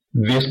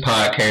This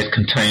podcast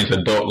contains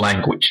adult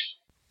language.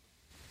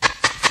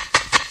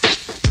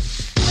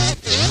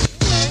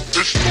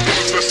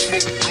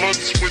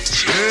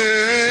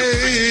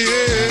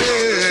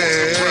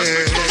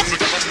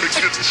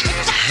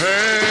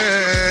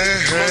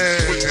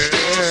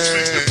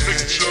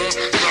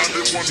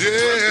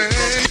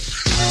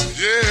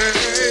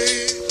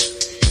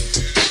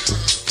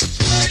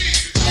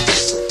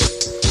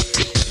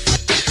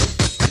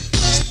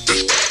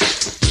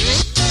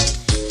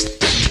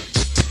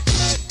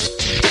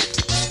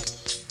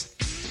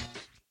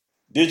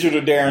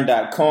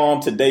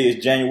 DigitalDarren.com. Today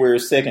is January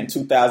 2nd,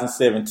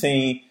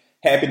 2017.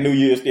 Happy New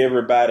Year's to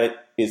everybody.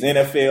 It's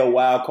NFL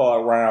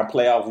wildcard round,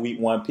 playoff week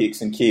one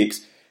picks and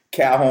kicks.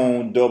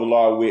 Calhoun, Double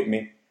R with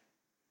me.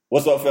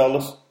 What's up,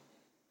 fellas?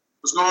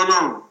 What's going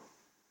on?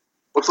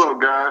 What's up,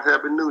 guys?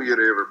 Happy New Year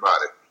to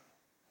everybody.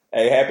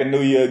 Hey, Happy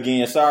New Year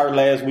again. Sorry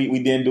last week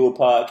we didn't do a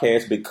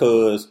podcast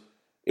because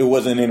it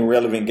wasn't any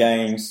relevant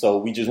games, so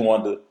we just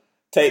wanted to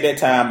take that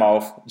time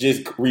off,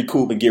 just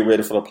recoup and get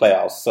ready for the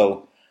playoffs.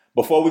 So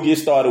before we get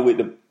started with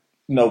the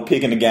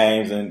picking the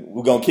games, and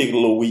we're gonna kick it a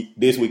little week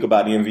this week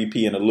about the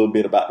MVP and a little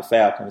bit about the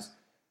Falcons,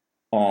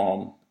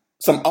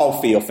 some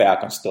off-field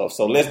Falcon stuff.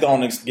 So let's go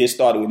on and get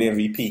started with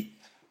MVP.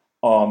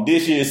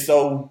 This year is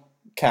so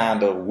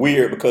kind of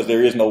weird because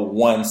there is no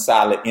one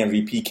solid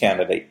MVP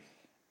candidate,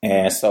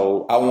 and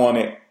so I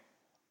wanted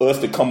us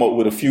to come up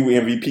with a few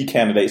MVP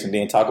candidates and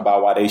then talk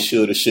about why they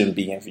should or shouldn't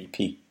be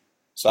MVP.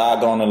 So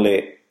I'm gonna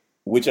let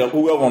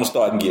whoever want to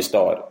start and get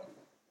started.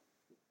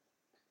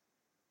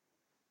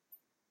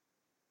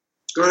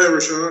 Go ahead,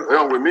 Rashawn.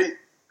 Well, with me,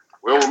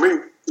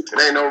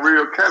 it ain't no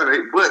real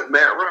candidate but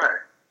Matt Ryan.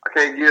 I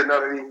can't give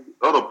none of these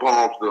other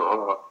bombs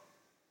no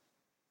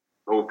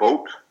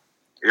vote.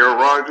 Aaron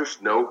Rodgers,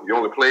 no, you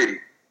only played him.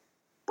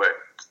 But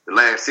the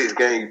last 6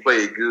 games you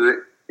played good,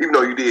 even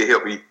though you did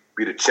help me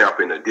be the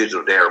champion of the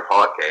Digital Darren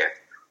podcast.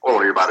 I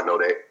want everybody to know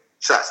that.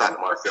 Shots out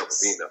to myself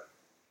for being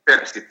a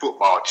fantasy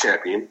football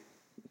champion.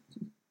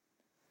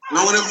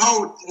 No one ever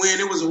hold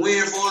when it was a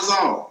win for us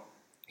all.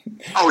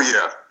 Oh,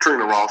 yeah.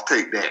 Trina Ross,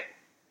 take that.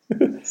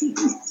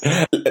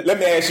 Let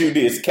me ask you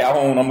this,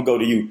 Calhoun. I'm gonna go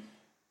to you.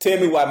 Tell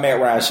me why Matt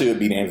Ryan should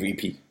be the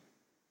MVP.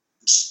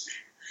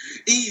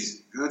 Easy.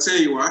 I'll tell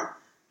you why.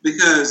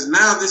 Because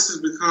now this has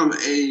become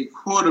a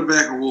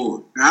quarterback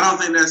award. Now, I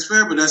don't think that's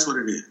fair, but that's what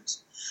it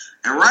is.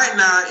 And right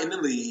now in the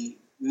league,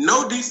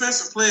 no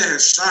defensive player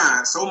has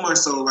shined so much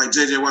so like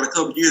J.J. Watt a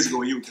couple years ago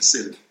when you would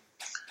consider.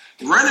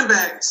 Running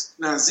backs,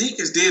 now Zeke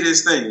has did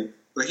his thing,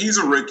 but he's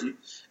a rookie.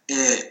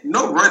 And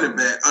no running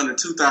back under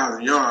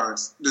 2,000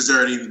 yards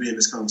deserved to even be in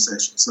this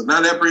conversation. So now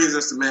that brings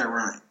us to Matt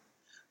Ryan,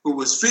 who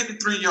was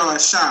 53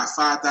 yards shy of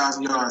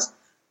 5,000 yards.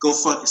 Go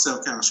fuck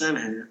yourself, Kyle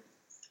Shanahan.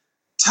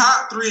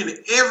 Top 3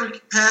 in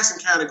every passing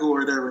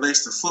category that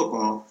relates to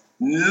football.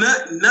 None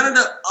of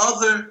the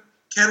other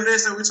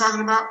candidates that we're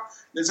talking about,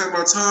 they're talking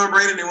about Tom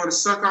Brady, they want to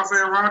suck off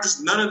Aaron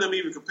Rodgers, none of them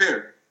even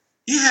compare.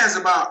 He has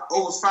about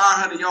over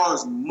 500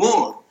 yards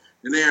more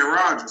than Aaron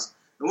Rodgers.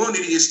 And we don't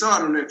need to get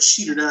started on that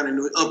cheater down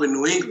up in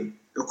New England.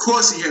 Of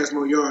course he has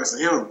more yards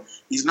than him.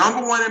 He's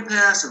number 1 in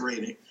passer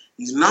rating.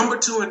 He's number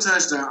 2 in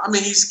touchdown. I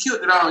mean, he's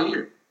killed it all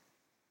year.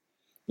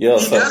 Yeah,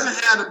 he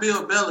doesn't have the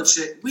Bill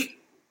Belichick.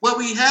 What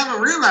we haven't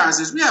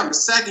realized is we have a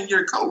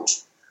second-year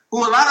coach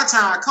who a lot of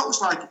times coach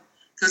like it.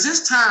 Because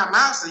his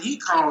timeouts that he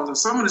calls and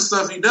some of the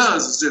stuff he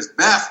does is just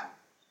baffling.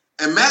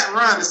 And Matt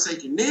Ryan is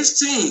taking this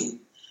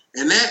team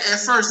and that at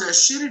first that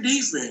shitty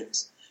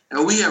defense,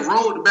 and we have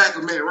rolled the back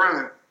of Matt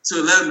Ryan to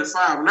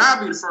 11-5, and I'll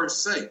be the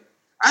first to say,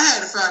 I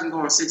had the Falcons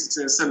going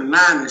 6-10,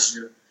 7-9 this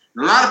year,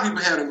 and a lot of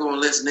people had them going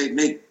less than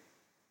 8-8.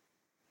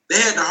 They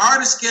had the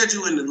hardest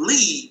schedule in the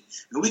league,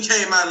 and we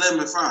came out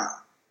 11-5.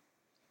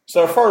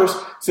 So first,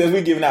 since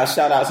we're giving out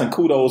shout-outs and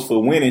kudos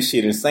for winning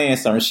shit and saying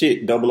some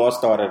shit, Double R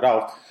started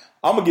off,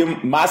 I'm going to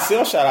give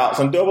myself shout-outs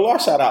and Double R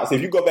shout-outs.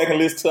 If you go back and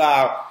listen to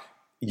our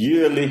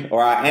yearly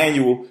or our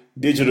annual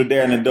Digital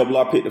Darren and Double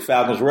R pick the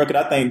Falcons record,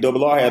 I think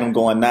Double R had them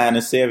going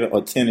 9-7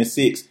 or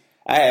 10-6.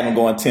 I had them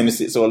going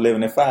 10-6 or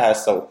 11-5.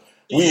 So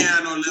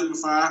I know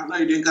 11-5. No,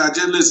 you didn't. I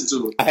just listen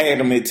to it. I had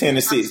them at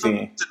 10-6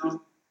 then.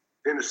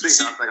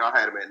 10-6, I think I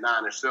had them at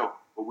 9-7.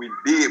 But we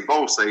did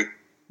both say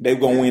they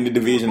were gonna win the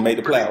division, and make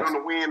the playoffs. Going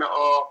to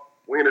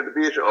win the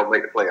division or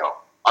make the playoff.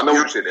 I know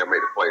you said they'll make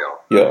the playoff.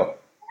 Yeah.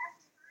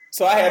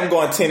 So I had them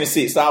going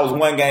 10-6. So I was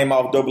 1 game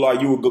off. Double R,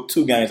 you were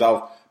 2 games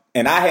off,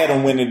 and I had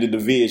them winning the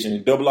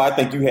division. Double R, I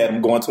think you had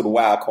them going to the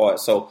wild card.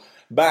 So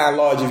by and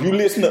large, if you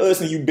listen to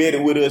us and you bet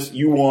it with us,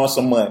 you won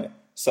some money.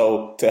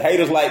 So to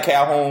haters like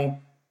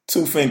Calhoun,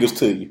 2 fingers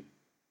to you.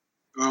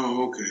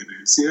 Oh, okay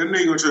then. See, I know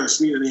you're going to try to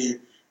sneak it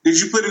in. Did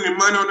you put any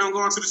money on them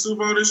going to the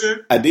Super Bowl this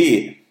year? I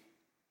did.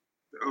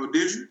 Oh,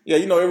 did you? Yeah,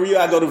 every year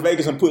I go to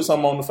Vegas and put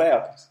something on the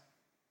Falcons.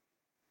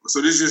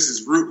 So this just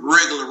is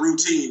regular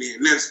routine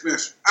and nothing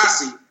special. I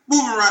see.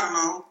 Moving right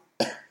along.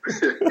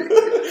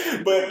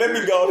 But let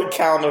me go to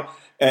counter.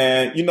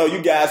 And,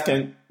 you guys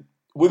can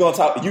 – we're going to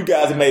talk – you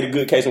guys have made a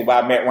good case of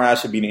why Matt Ryan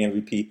should be the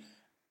MVP.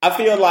 I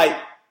feel like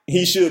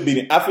he should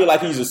be – I feel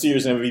like he's a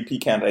serious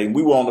MVP candidate.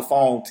 We were on the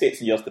phone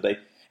texting yesterday,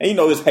 And,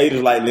 his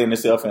haters like Lynn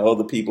himself and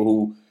other people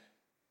who,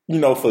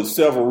 for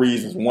several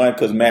reasons. One,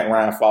 because Matt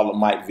Ryan followed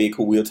Mike Vick,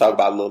 who we'll talk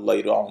about a little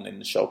later on in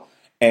the show.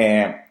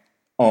 And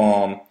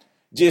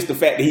just the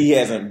fact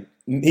that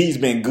he's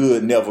been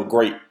good, never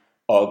great,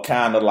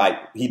 kind of like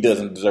he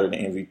doesn't deserve the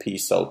MVP.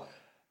 So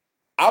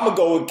I'm going to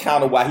go with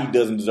counter why he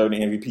doesn't deserve the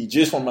MVP,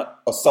 just from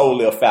a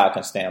solely a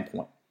Falcon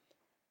standpoint.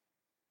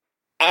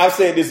 I've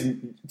said this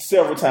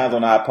several times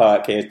on our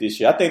podcast this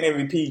year. I think the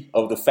MVP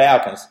of the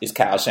Falcons is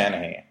Kyle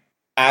Shanahan.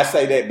 I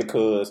say that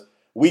because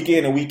week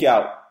in and week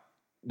out,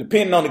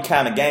 depending on the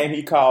kind of game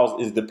he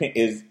calls,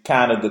 is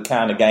kind of the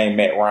kind of game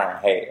Matt Ryan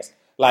has.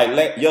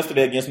 Like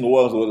yesterday against New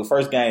Orleans was the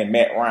first game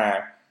Matt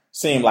Ryan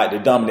seemed like the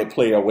dominant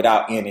player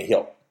without any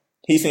help.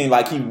 He seemed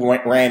like he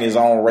ran his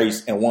own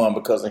race and won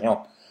because of him.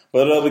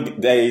 But other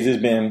days,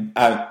 it's been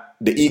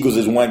the Eagles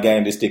is one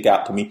game that stick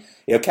out to me.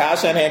 If Kyle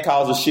Shanahan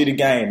calls a shitty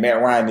game,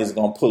 Matt Ryan is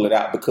going to pull it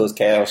out because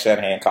Kyle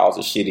Shanahan calls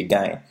a shitty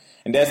game.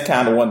 And that's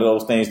kind of one of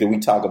those things that we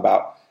talk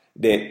about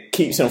that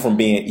keeps him from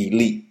being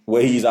elite,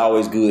 where he's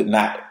always good,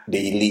 not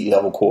the elite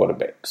level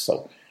quarterback.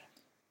 So,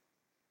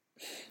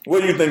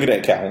 what do you think of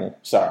that, Calvin?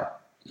 Sorry.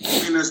 I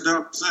think that's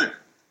dumb to say.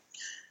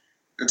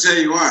 I'll tell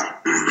you why.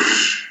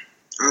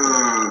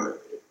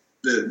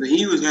 The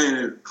Eagles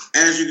game,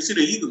 as you can see,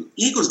 the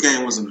Eagles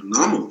game was an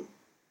anomaly.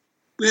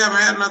 We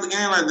haven't had another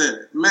game like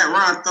that. Matt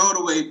Ryan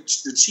throwed away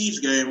the Chiefs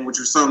game, which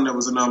was something that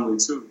was an anomaly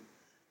too.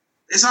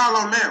 It's all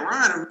on Matt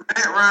Ryan. If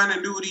Matt Ryan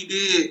didn't do what he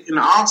did in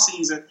the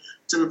offseason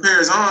to prepare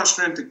his arm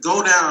strength to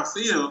go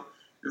downfield,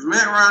 if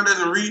Matt Ryan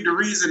doesn't read the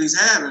reads that he's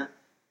having,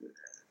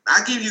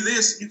 I give you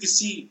this. You can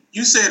see,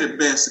 you said it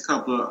best a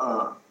couple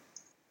of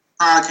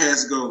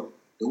podcasts ago.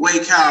 The way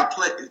Kyle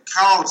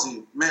calls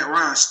it, Matt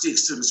Ryan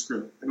sticks to the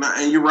script.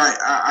 And you're right.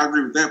 I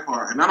agree with that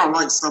part. And I don't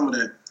like some of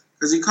that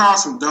because he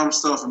calls some dumb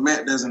stuff and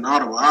Matt doesn't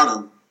audible out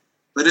of it.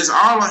 But it's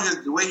all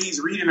on the way he's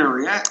reading and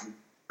reacting.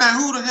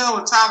 Man, who the hell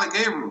was Tyler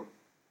Gabriel?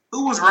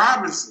 Who was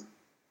Robinson?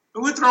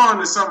 And we're throwing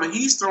to something.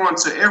 He's throwing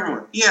to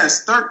everyone. He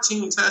has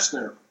 13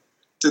 touchdowns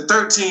to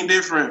 13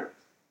 different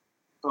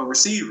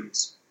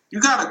receivers.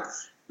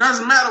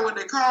 Doesn't matter what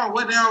they call,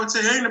 what they always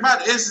say. It ain't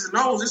about the S's and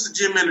O's. It's a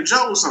Jim and a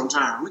Joe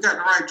sometimes. We got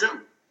the right Joe.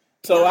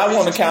 So I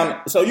want to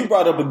count. So you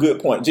brought up a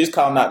good point. Just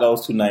calling out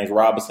those two names,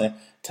 Robinson,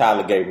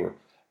 Tyler Gabriel.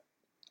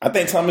 I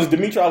think Thomas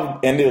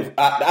Dimitroff, and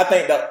I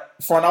think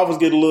that front office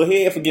get a little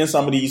head against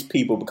some of these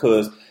people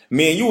because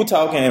me and you were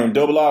talking, and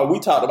Double R, we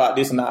talked about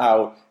this in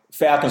our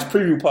Falcons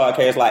preview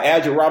podcast. Like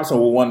Alger Robinson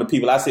was one of the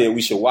people I said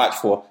we should watch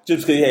for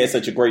just because he had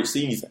such a great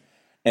season.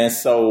 And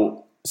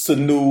so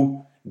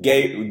Sanu,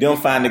 them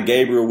finding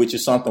Gabriel, which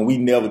is something we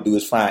never do,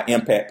 is find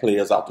impact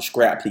players off the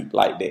scrap heap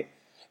like that.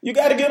 You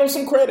got to give them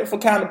some credit for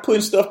kind of putting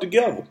stuff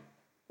together.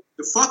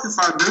 The fuck if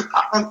I do?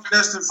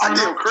 I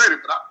give him credit,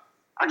 but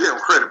I give him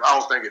credit, but I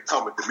don't think it's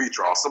Thomas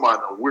Dimitroff. Somebody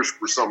done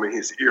whisper something in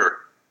his ear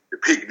to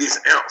pick this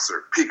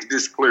answer, pick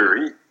this player.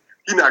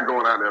 He not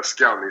going out there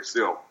scouting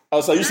himself.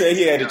 Oh, so you said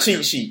he had a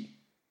cheat sheet?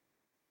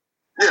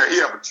 Yeah, he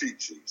have a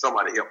cheat sheet.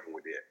 Somebody help him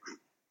with that.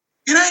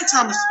 It ain't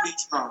Thomas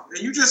Dimitroff.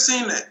 And you just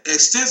seen the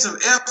extensive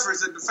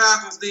efforts that the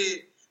Falcons did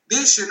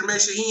this year to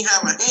make sure he ain't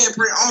have a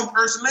handprint on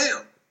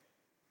personnel.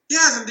 He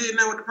hasn't did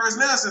that with the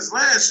personnel since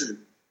last year.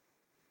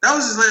 That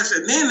was his last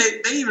year. And then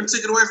they even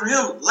took it away from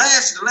him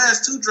last year, the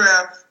last two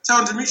drafts,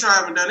 telling Dimitroff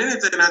haven't done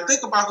anything. And I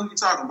think about who you're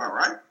talking about,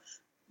 right?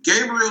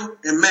 Gabriel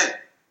and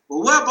Matt.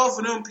 Well, where both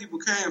of them people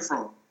came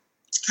from?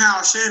 It's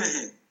Kyle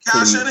Shanahan.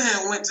 Kyle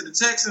Shanahan went to the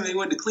Texans, he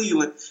went to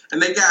Cleveland,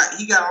 and he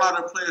got a lot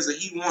of players that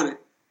he wanted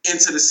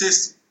into the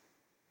system.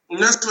 And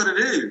that's what it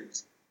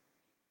is.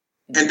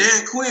 And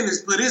Dan Quinn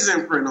has put his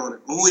imprint on it,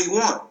 on who he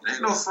wants. There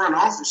ain't no front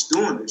office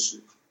doing this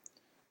shit.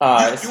 You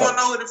want to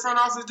know what the front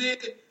office did?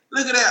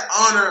 Look at that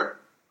honor,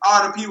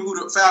 all the people who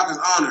the Falcons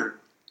honored.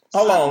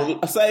 Hold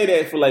on, say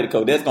that for later,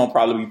 Coach. That's gonna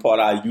probably be part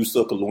of our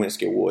Usuka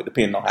Lewinsky award,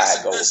 depending on how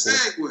it goes.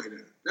 That's segue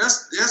there.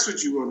 That's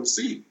what you want to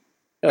see.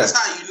 Yeah. That's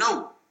how you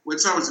know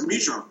what Thomas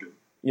Dimitroff do.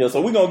 Yeah, so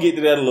we're gonna get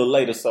to that a little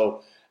later.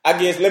 So I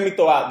guess let me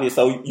throw out this.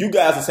 So you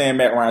guys are saying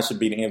Matt Ryan should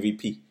be the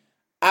MVP.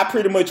 I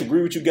pretty much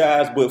agree with you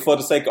guys, but for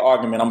the sake of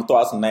argument, I'm gonna throw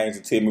out some names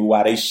and tell me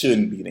why they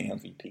shouldn't be the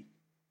MVP.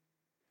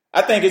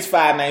 I think it's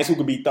 5 names who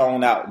could be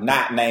thrown out,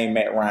 not named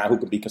Matt Ryan, who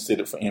could be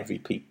considered for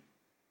MVP.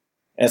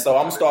 And so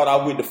I'm going to start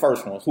off with the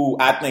first one, who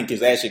I think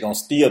is actually going to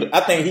steal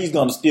I think he's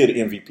going to steal the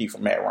MVP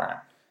from Matt Ryan,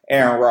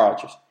 Aaron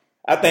Rodgers.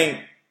 I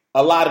think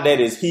a lot of that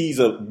is he's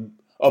a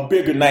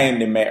bigger name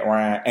than Matt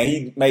Ryan, and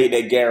he made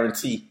that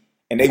guarantee,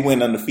 and they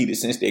went undefeated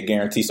since that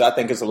guarantee. So I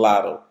think it's a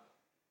lot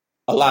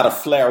of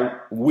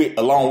flair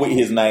along with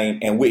his name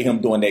and with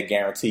him doing that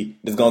guarantee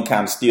that's going to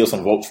kind of steal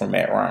some votes from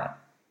Matt Ryan.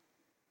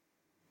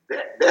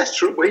 That's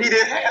true, but he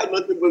didn't have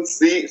nothing but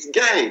 6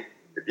 games.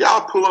 If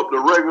y'all pull up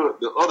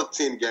the other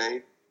 10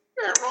 games,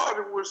 Aaron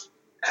Rodgers was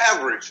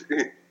average.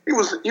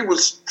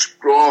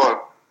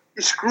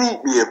 He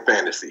screwed me in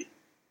fantasy.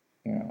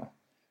 Yeah.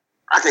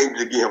 I can't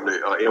just give him the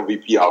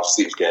MVP off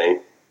 6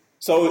 games.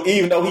 So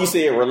even though he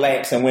said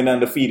relax and went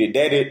undefeated,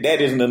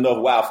 that isn't enough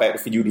wow factor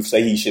for you to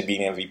say he should be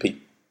the MVP.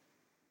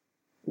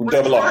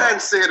 Ryan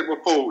said it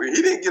before.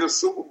 He didn't get a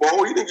Super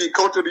Bowl. He didn't get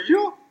Coach of the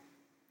Year.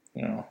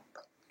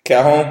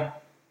 Calhoun?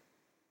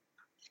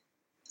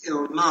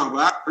 Hell no, but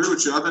I agree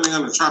with you. I think they're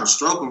going to try to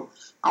stroke him.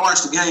 I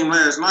watched the game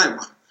last night,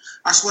 but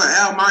I swear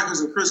Al Michaels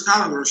and Chris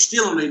Collins are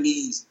still on their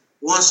knees.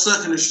 One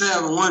sucking the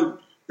shell and one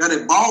got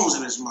their balls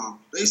in his mouth.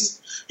 Here's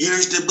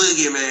the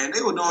boogeyman.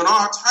 They were doing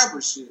all type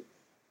of shit.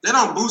 They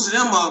don't boost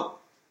him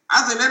up.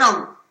 I think they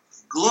don't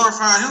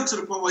glorify him to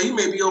the point where he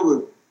may be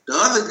over the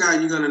other guy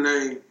you're going to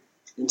name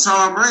in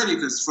Tom Brady,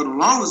 because for the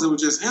longest it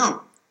was just him.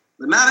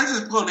 But now they're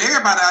just pulling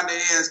everybody out their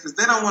ass because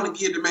they don't want to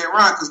give to Matt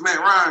Ryan, because Matt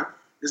Ryan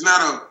is not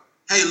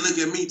a, hey, look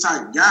at me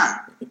type guy.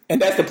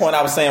 And that's the point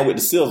I was saying with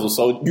the sizzle.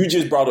 So you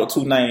just brought up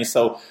two names.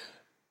 So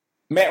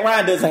Matt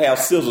Ryan doesn't have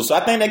sizzle. So I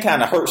think that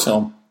kind of hurts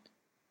him.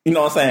 You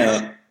know what I'm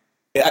saying?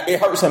 It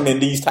hurts him in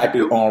these type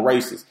of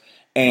races.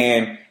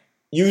 And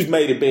you've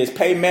made it best.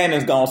 Peyton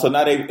Manning's gone, so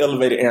now they've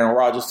elevated Aaron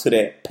Rodgers to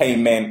that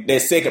Peyton Manning,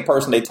 that second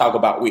person they talk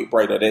about with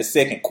Brady, or that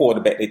second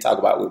quarterback they talk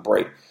about with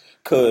Brady.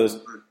 Because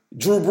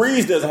Drew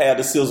Brees doesn't have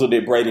the sizzle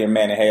that Brady and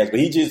Manning has, but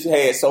he just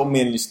had so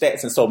many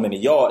stats and so many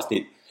yards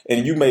that,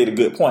 and you made a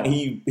good point,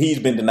 he's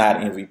been denied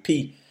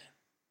MVP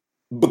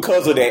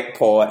because of that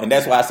part, and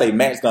that's why I say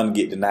Matt's going to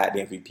get denied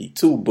the MVP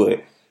too.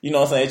 But you know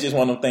what I'm saying? It's just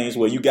one of them things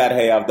where you got to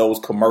have those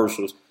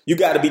commercials. You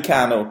got to be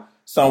kind of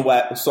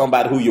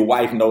somebody who your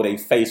wife know their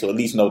face or at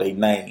least know their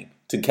name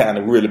to kind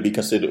of really be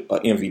considered an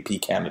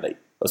MVP candidate,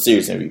 a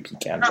serious MVP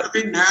candidate. You got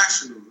to be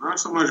national, not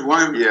so much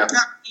wife. Yeah.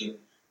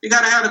 You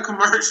got to have the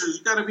commercials.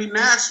 You got to be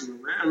national,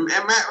 man. And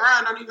Matt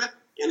Ryan don't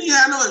even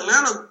have no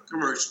Atlanta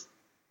commercial.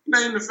 He's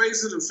not in the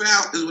face of the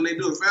Falcons when they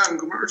do a Falcon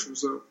commercial.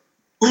 So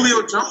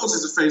Julio Jones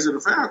is the face of the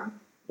Falcon.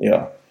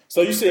 Yeah.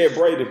 So you said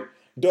Brady.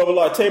 Double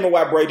R, tell me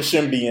why Brady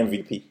shouldn't be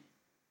MVP.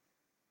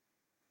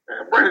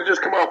 Man, Brady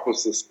just come off a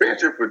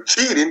suspension for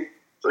cheating.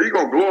 So you're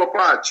going to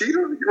glorify a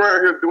cheater? You're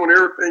out here doing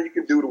everything you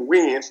can do to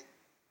win.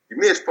 You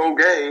missed 4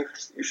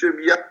 games. You should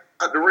be out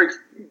the race.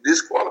 You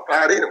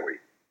disqualified anyway.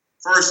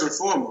 First and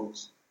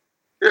foremost.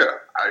 Yeah.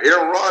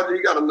 Aaron Rodgers,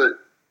 you got to let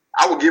 –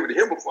 I would give it to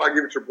him before I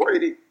give it to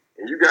Brady.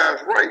 And you guys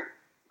right.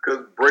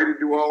 Because Brady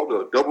do all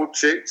the double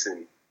checks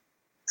and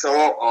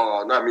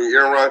Aaron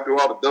Rodgers do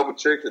all the double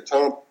checks and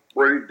Tom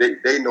Brady,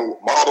 they know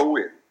model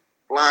and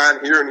flying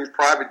here in these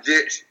private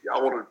jets.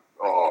 Y'all want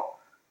to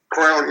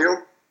crown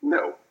him?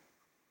 No.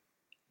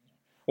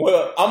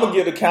 Well, I'm going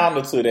to give a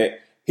counter to that.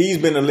 He's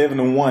been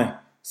 11-1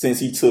 since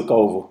he took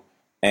over.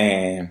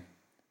 And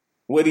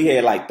what he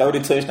had, like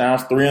 30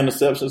 touchdowns, 3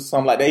 interceptions,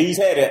 something like that. He's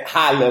had a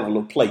high level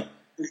of play.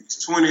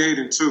 It's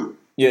 28-2.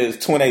 Yeah,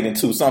 it's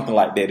 28-2, something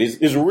like that.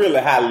 It's a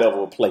really high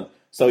level of play.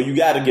 So you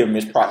got to give him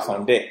his props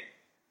on that.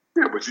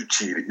 Yeah, but you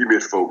cheated. You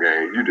missed 4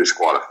 games. You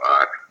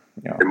disqualified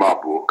in my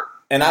book.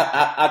 And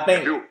I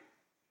think.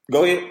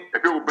 Go ahead.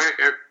 If it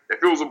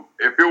was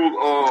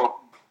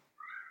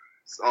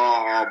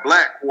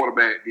black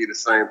quarterback did the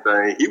same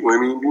thing, he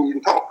wouldn't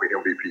even talk for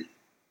MVP.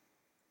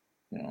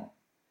 Yeah.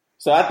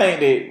 So I think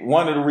that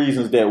one of the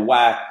reasons that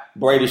why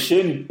Brady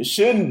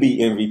shouldn't be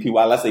MVP,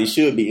 while I say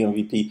should be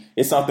MVP,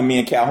 is something me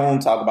and Calhoun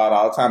talk about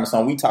all the time. It's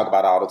something we talk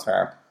about all the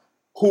time.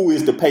 Who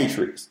is the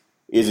Patriots?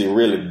 Is it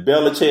really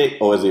Belichick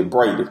or is it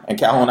Brady? And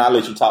Calhoun, I'll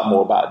let you talk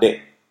more about that.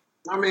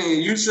 I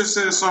mean, you just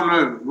said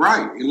something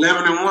right.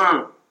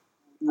 11-1,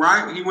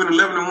 right? He went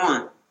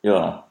 11-1.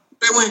 Yeah.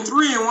 They went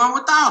 3-1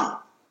 without him.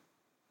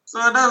 So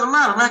it doesn't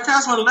matter. Man,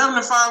 Cats went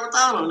 11-5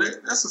 without him.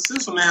 That's a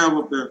system they have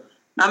up there.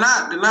 Now,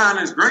 not denying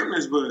his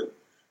greatness, but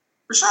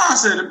Rashad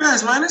said the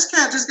best, man. This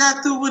cat just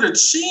got through with a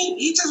cheat.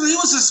 He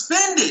was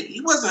suspended.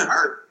 He wasn't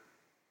hurt.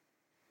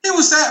 He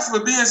was sad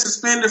for being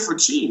suspended for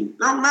cheating.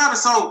 Don't matter.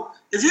 So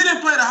if you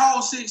didn't play the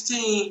whole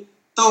 16,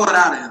 throw it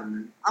out of him,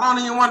 man.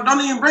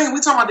 Don't even bring it.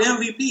 We're talking about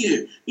the MVP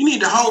here. You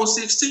need the whole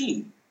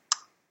 16.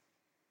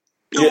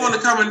 You don't want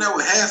to come in there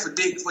with half a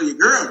dick for your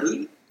girl, do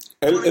you?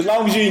 As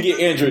long as you didn't get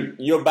injured,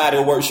 your body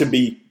of work should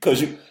be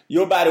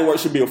your body of work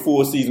should be a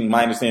full season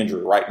minus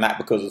injury, right? Not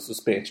because of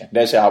suspension.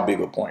 That's our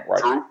bigger point,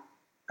 right? True.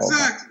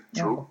 Exactly.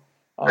 Okay. True.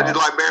 That's just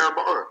like Barry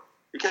Bonds.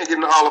 He can't get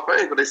in the Hall of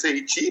Fame because they say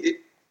he cheated.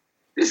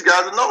 These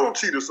guys are known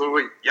cheaters, so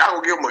wait,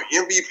 y'all gonna give him an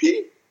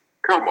MVP?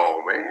 Come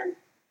on, man.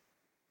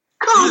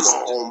 Come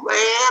on,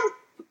 man.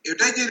 If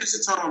they get it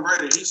to Tom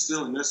Brady, he's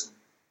still in this one.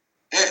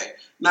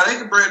 Now, they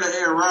can bring the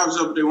Aaron Rodgers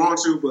up if they want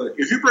to, but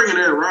if you bring in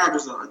Aaron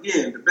Rodgers up,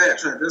 again, the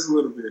backtrack just a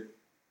little bit,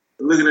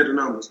 looking at the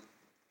numbers.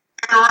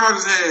 Aaron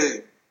Rodgers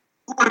had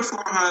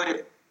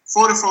 4,400,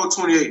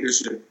 44-28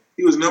 this year.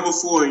 He was number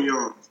 4 in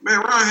yards. Man,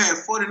 Ryan had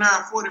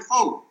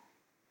 49-44.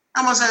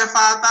 I must have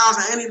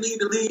 5,000, and he lead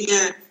the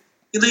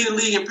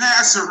league in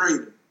passer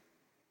rating.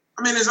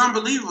 I mean, it's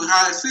unbelievable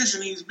how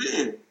efficient he's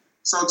been.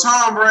 So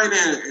Tom Brady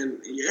and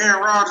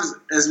Aaron Rodgers,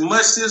 as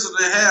much sizzle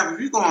they have, if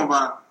you're going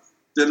by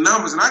the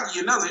numbers, and I give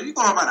you another, if you're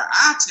going by the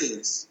eye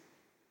test,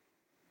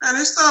 man,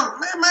 this stuff,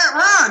 man, Matt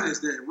Ryan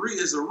is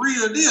a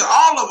real deal.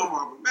 All of them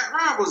are, but Matt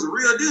Ryan was a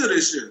real deal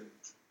this year.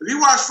 If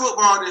you watch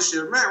football this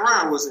year, Matt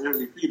Ryan was an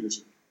MVP this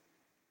year.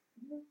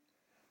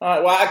 All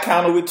right, well, I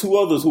counted with 2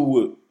 others who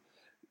would.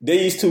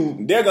 These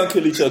 2, they're going to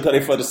kill each other because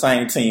they're for the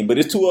same team. But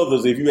it's 2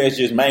 others, if you ask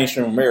just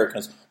mainstream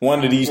Americans,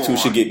 one of these 2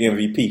 should get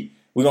MVP.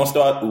 We're going to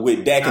start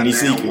with Dak and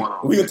Ezekiel.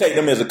 We're going to take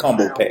them as a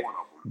combo pack.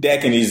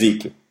 Dak and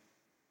Ezekiel.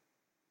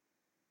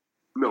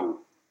 No.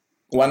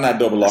 Why not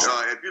double R?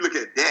 If you look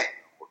at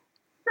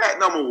that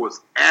number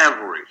was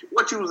average.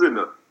 What you was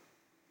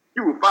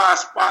you were 5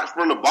 spots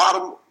from the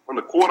bottom, from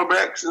the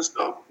quarterbacks and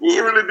stuff. You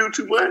didn't really do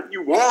too much.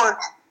 You won.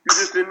 You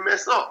just didn't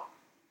mess up.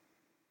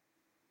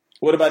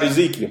 What about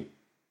Ezekiel?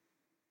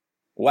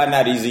 Why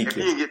not If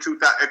Ezekiel? you didn't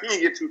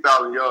get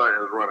 2,000 yards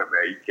as a running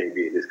back, you can't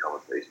be in this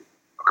conversation.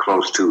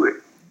 Close to it.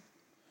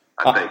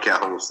 I think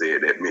Calhoun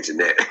mentioned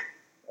that.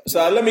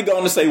 So let me go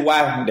on to say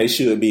why they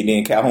should be.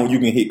 Then Calhoun, you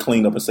can hit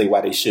clean up and say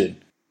why they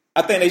shouldn't.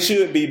 I think they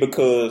should be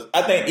because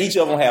I think each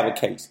of them have a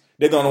case.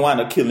 They're going to wind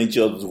up killing each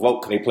other's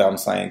vote because they play on the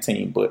same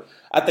team. But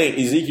I think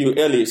Ezekiel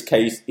Elliott's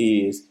case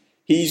is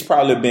he's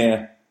probably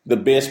been the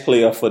best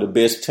player for the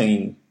best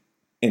team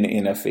in the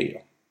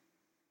NFL.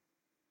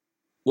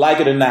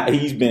 Like it or not,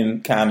 he's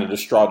been kind of the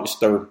straw that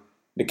stir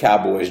the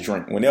Cowboys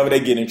drink. Whenever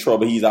they get in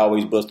trouble, he's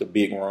always bust a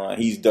big run.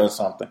 He's done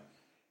something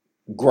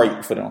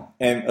great for them.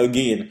 And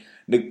again,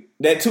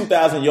 that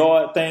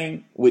 2,000-yard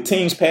thing with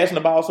teams passing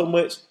the ball so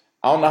much,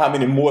 I don't know how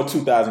many more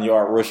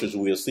 2,000-yard rushers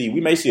we'll see. We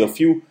may see a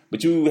few,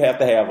 but you have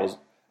to have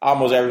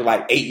almost average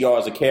like 8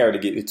 yards a carry to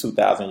get to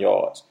 2,000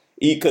 yards.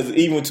 Because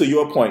even to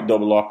your point,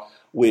 Double R,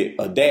 with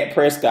Dak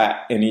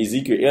Prescott and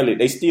Ezekiel Elliott,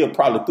 they still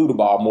probably threw the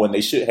ball more than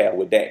they should have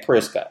with Dak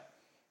Prescott.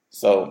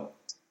 So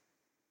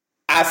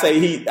I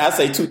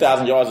say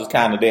 2,000 yards is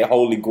kind of that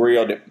holy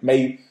grail that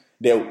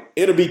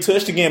it'll be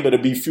touched again, but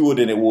it'll be fewer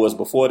than it was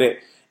before that.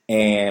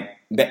 And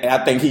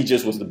I think he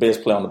just was the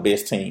best player on the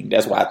best team.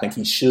 That's why I think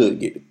he should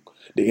get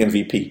the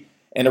MVP.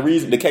 And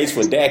the case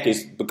for Dak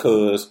is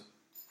because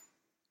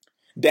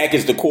Dak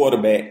is the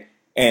quarterback,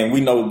 and we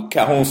know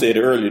Calhoun said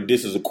earlier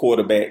this is a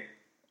quarterback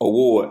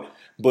award,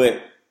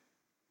 but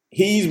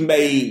he's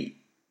made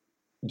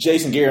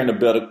Jason Garrett a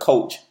better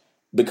coach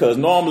because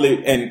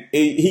normally, and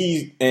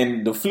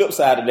the flip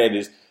side of that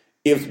is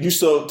if you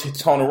sub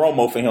Tony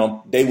Romo for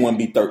him, they wouldn't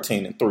be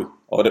 13-3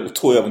 or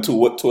 12-2,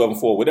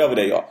 12-4, whatever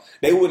they are.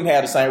 They wouldn't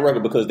have the same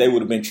record because they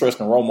would have been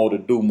trusting Romo to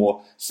do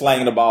more,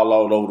 slanging the ball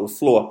all over the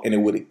floor, and it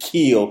would have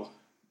killed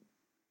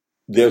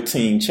their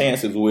team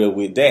chances. Well,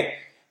 with that,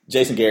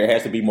 Jason Garrett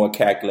has to be more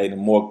calculated,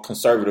 more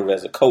conservative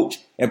as a coach,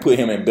 and put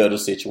him in better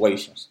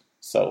situations.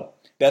 So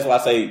that's why I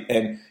say,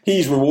 and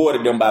he's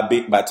rewarded them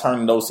by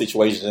turning those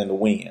situations into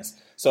wins.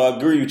 So I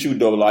agree with you,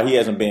 Double R. He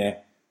hasn't been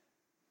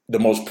the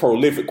most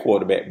prolific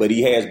quarterback, but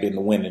he has been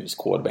the winningest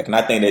quarterback, and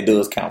I think that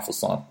does count for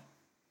some.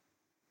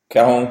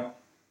 Calhoun?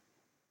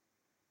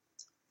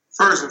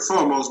 First and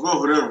foremost,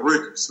 both of them are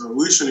rookies, so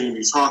we shouldn't even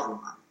be talking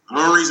about it. The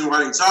only reason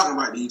why they're talking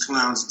about these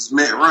clowns is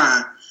Matt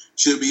Ryan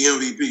should be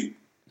MVP.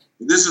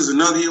 If this was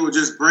another year with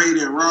just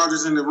Brady and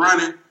Rodgers in the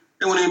running,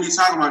 they wouldn't even be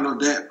talking about no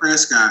Dak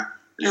Prescott.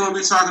 They wouldn't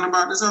be talking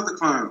about this other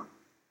clown.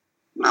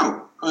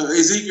 No,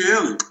 Ezekiel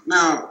Elliott.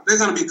 Now, they're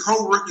going to be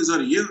co-rookies of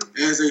the year,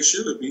 as they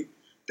should be.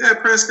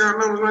 Dak Prescott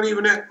numbers not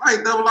even that.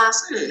 Like Double R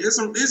said,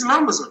 his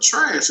numbers are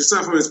trash,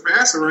 except for his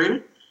passer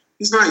rating.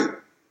 He's like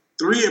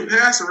 3 in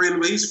passer rating,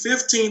 but he's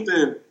 15th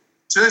in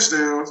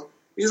touchdowns.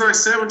 He's like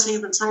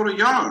 17th in total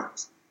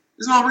yards.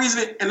 There's no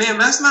reason. And then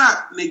let's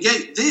not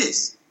negate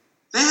this.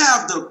 They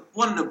have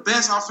one of the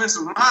best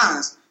offensive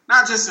lines,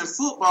 not just in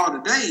football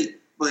today,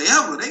 but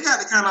ever. They got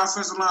the kind of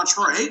offensive line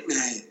Troy Aikman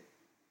had.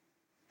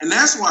 And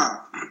that's why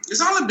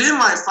it's only been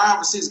like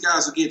 5 or 6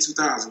 guys who get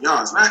 2,000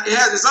 yards.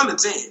 It's under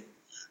 10.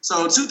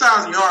 So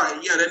 2,000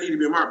 yards, yeah, that need to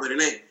be marked, but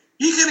it ain't.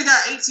 He could have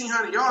got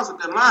 1,800 yards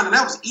with that line, and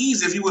that was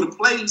easy if he would have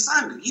played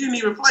Sunday. He didn't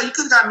even play. He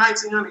could have got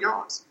 1,900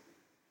 yards.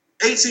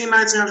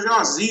 1,900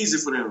 yards is easy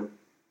for them.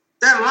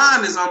 That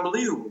line is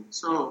unbelievable.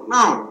 So,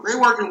 no, they're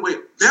working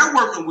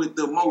with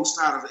the most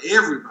out of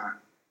everybody.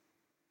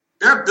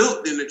 They're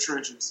built in the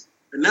trenches,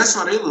 and that's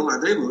why they look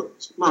like they look.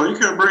 No, you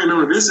can't bring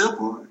them to this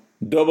airport.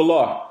 Double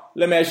R.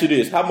 Let me ask you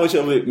this: How much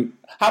of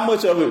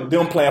it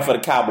them playing for the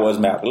Cowboys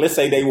matter? Let's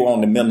say they were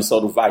on the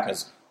Minnesota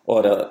Vikings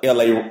or the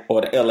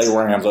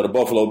LA Rams or the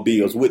Buffalo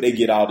Bills. Would they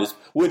get all this?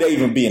 Would they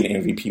even be in the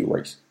MVP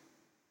race?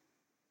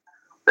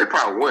 They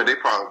probably would. They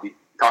probably be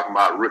talking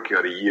about Rookie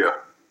of the Year.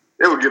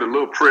 They would get a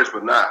little press,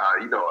 but not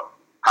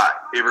how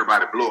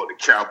everybody blow up the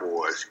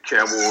Cowboys.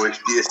 Cowboys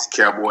this,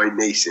 Cowboy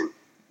Nation.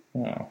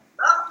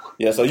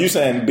 Yeah, so you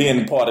saying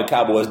being part of the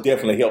Cowboys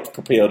definitely helps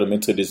propel them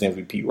into this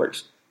MVP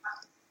race?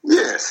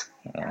 Yes.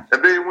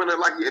 If they win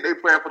it they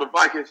playing for the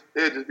Vikings,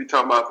 they'd just be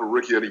talking about for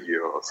Rookie of the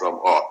Year or some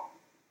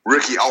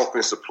rookie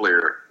offensive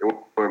player. It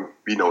wouldn't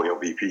be no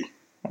MVP.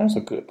 That's a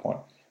good point.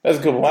 I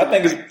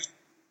think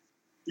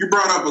you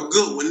brought up a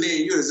good one.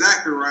 Then you're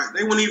exactly right.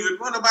 They wouldn't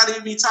nobody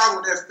even be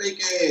talking with that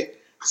fake ass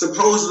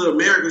supposed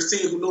American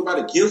team who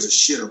nobody gives a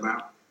shit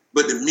about,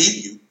 but the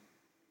media.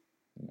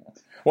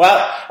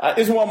 Well,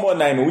 it's one more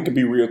name, and we can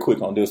be real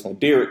quick on this one.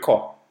 Derek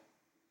Carr.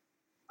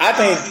 I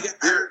think.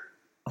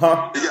 He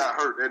got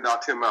hurt. They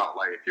knocked him out.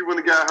 Like, if he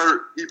wouldn't have got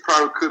hurt, he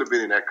probably could have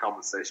been in that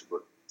conversation.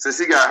 But since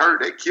he got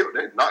hurt, they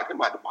knocked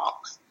him out the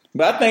box.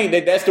 But I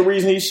think that's the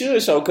reason he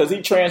should show, because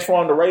he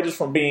transformed the Raiders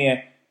from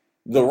being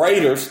the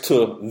Raiders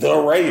to the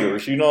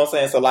Raiders. You know what I'm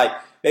saying? So, like,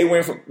 they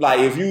went from, like,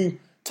 if you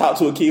talk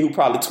to a kid who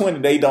probably 20,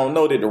 they don't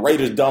know that the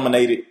Raiders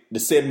dominated the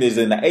 70s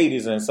and the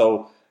 80s, and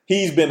so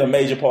he's been a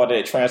major part of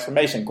that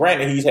transformation.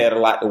 Granted, he's had a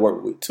lot to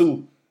work with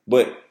too,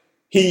 but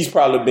he's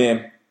probably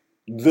been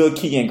the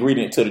key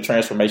ingredient to the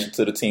transformation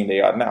to the team they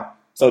are now.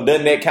 So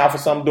doesn't that count for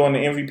something during the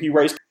MVP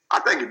race? I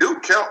think it do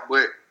count,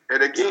 but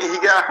and again, he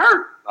got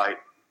hurt. Like,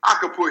 I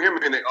could put him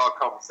in the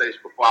conversation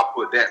before I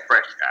put that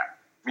Prescott,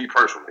 me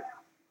personally.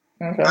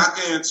 Okay. I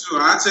can too.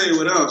 I'll tell you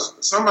what else.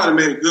 Somebody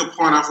made a good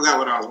point. I forgot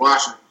what I was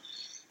watching.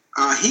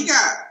 He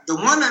got the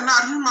one that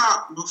knocked him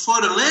out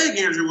before the leg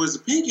injury was the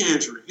pinky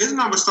injury. His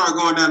number started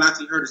going down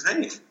after he hurt his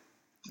hand.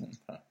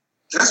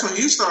 That's when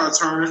he started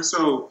turning.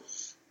 So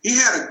he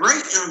had a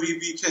great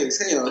MVP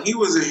case. Hell, he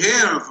was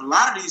ahead of a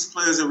lot of these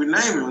players that we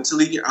named him until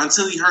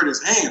he hurt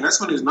his hand. That's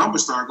when his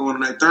numbers started going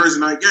in that Thursday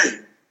night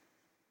game.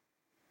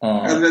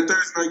 After that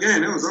Thursday night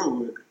game, it was over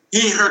with.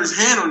 He ain't hurt his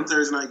hand on the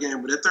Thursday night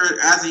game, but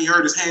after he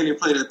hurt his hand and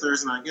played that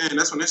Thursday night game,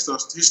 that's when his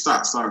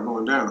stock started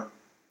going down.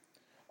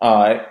 All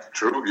right.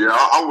 True. Yeah,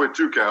 I'm with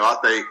you, Cal. I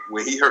think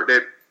when he hurt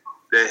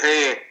that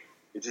hand,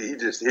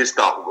 his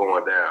stock was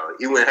going down.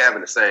 He wasn't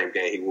having the same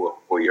game he was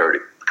before he hurt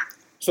it.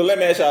 So let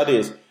me ask y'all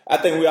this. I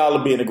think we all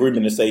will be in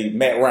agreement to say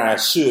Matt Ryan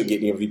should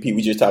get the MVP.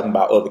 We're just talking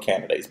about other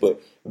candidates.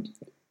 But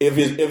if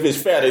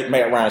it's fair that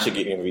Matt Ryan should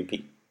get the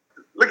MVP.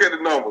 Look at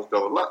the numbers,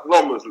 though.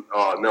 Numbers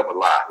never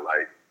lie.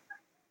 Like,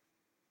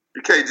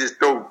 you can't just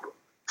throw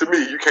 – to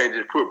me, you can't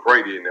just put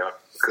Brady in there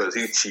because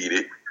he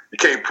cheated. You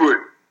can't put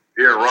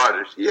Aaron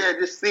Rodgers. He had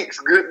just 6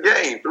 good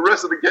games. The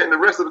rest of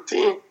the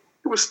team,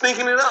 he was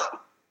stinking it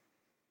up.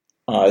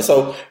 All right,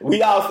 so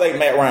we all think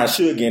Matt Ryan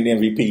should get the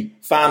MVP.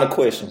 Final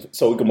question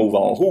so we can move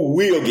on. Who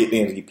will get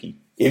the MVP?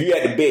 If you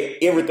had to bet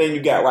everything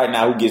you got right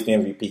now, who gets the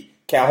MVP?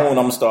 Calhoun, I'm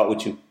going to start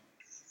with you.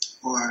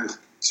 All right.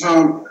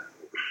 Tom,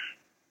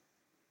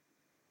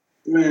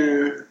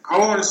 man, I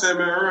want to say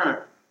Matt Ryan.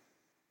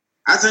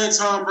 I think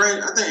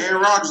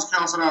Aaron Rodgers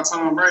cancelled out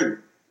Tom Brady.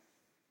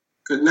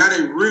 Because now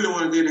they really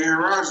want to get Aaron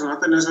Rodgers, and I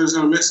think that's what's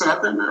going to mix up.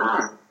 I think Matt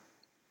Ryan.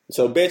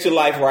 So bet your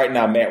life right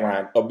now, Matt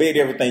Ryan. Or bet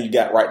everything you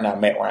got right now,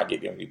 Matt Ryan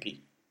get the MVP.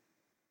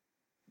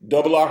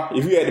 Double R,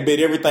 if you had to bet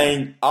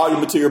everything, all your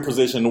material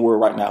position in the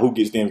world right now, who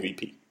gets the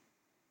MVP?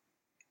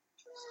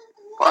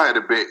 If I had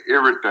to bet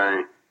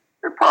everything,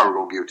 they're probably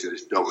going to give it to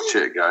this double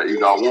check guy.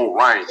 Even though I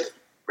want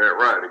Matt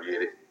Ryan to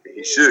get it.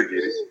 He should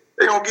get it.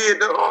 They're going to give it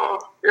to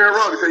Aaron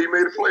Rodgers because he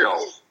made the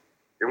playoffs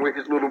and win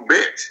his little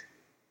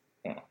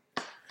bet.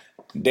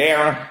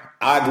 Darren,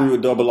 I agree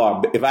with Double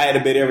R. If I had to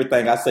bet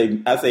everything, I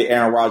say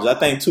Aaron Rodgers. I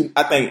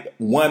think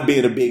one,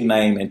 being a big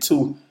name, and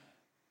two,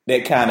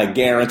 that kind of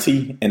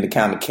guarantee and the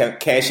kind of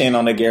cash in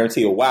on that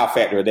guarantee, a wow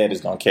factor of that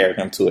is going to carry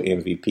him to an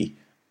MVP.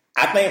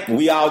 I think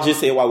we all just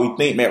said why we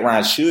think Matt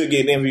Ryan should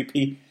get an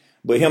MVP,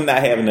 but him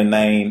not having the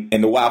name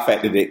and the wow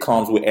factor that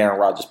comes with Aaron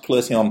Rodgers,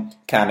 plus him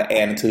kind of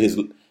adding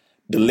to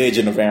the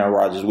legend of Aaron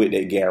Rodgers with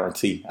that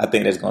guarantee, I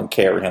think that's going to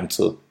carry him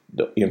to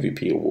the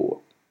MVP award.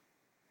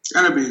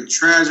 That'd be a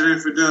tragedy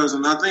if it does,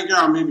 and I think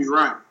y'all may be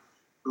right.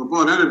 But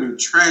boy, that'd be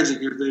tragic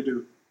if they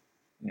do.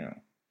 Yeah.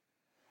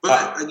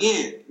 But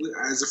again,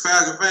 as a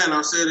Falcon fan,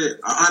 I've said it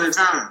 100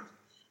 times.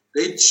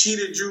 They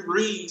cheated Drew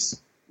Brees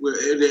with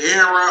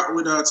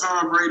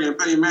Tom Brady and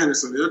Peyton Manning,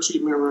 so they'll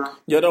cheat me around.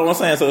 You know what I'm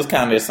saying? So it's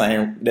kind of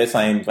that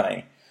same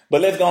vein.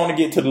 But let's go on and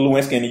get to the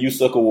Lewinsky and the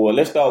USUC Award.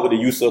 Let's start with the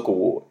USUC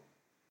Award.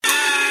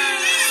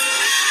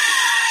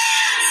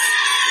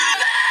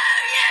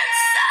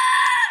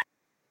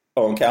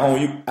 Oh, and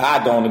Calhoun,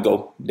 I going to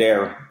go.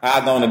 Darren,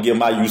 I going to give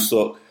my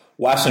USUC.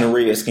 Washington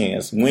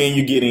Redskins. When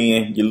you get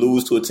in, you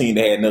lose to a team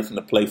that had nothing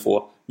to play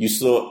for.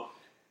 USUC,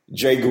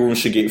 Jay Gruden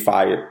should get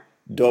fired.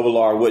 Double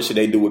R, what should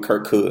they do with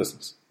Kirk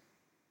Cousins?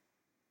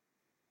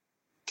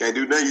 Can't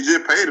do nothing. You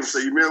just paid him, so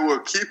you may as well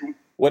keep him.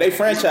 Well, they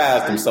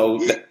franchised him, so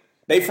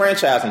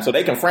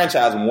they can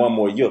franchise him one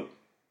more year.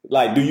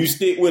 Like, do you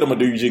stick with him or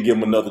do you just give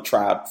him another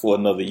try for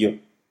another year?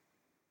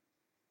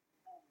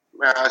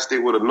 Man, I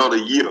stick with another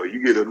year.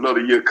 You get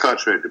another year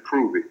contract to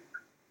prove it.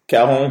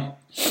 Calhoun?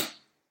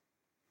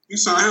 You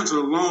signed him to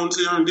a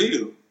long-term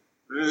deal.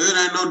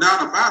 There ain't no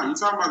doubt about it. You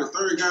talking about the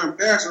third guy in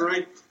passing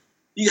rate.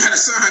 You got to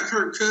sign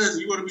Kirk Cousins.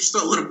 You want to be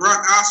stuck with a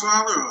Brock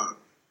Osweiler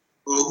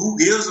or who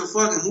gives a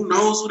fuck and who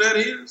knows who that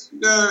is? You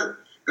got,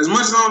 as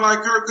much as I don't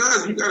like Kirk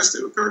Cousins, you got to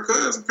stick with Kirk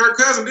Cousins. Kirk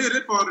Cousins did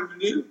his part of the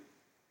deal.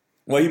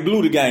 Well, he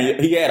blew the game.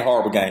 He had a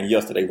horrible game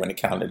yesterday when it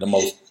counted the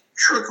most.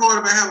 Every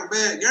quarterback have a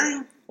bad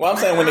game. Well, I'm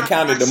saying when it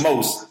counted the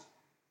most.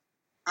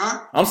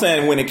 Huh? I'm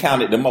saying when it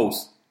counted the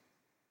most.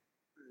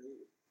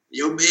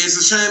 It's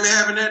a shame it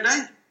happened that day.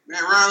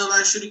 Matt Ryan looked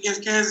like shit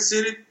against Kansas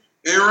City.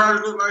 Aaron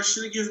Rodgers looked like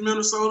shit against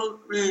Minnesota.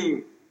 I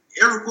mean,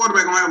 every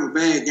quarterback gonna have a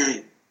bad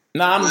game.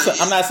 No, I'm not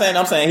saying.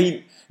 I'm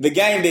saying the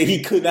game that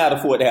he could not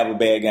afford to have a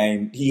bad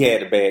game, he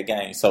had a bad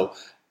game. So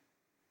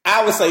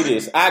I would say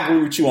this. I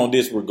agree with you on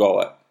this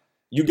regard.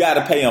 You got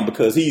to pay him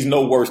because he's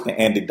no worse than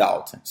Andy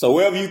Dalton. So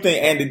wherever you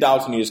think Andy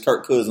Dalton is,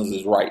 Kirk Cousins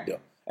is right there.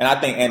 And I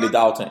think Andy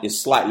Dalton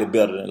is slightly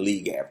better than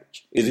league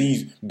average.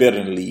 He's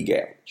better than league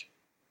average.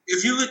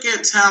 If you look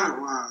at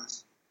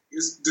talent-wise,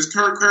 does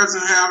Kirk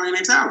Cousins have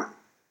any talent?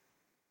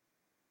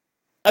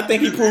 I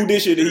think he proved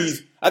this year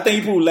that I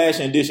think he proved last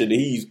year and this year that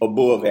he's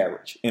above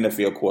average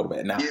NFL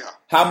quarterback. Now,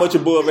 how much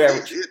above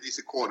average? He's a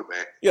decent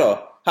quarterback.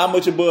 Yeah, how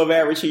much above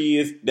average he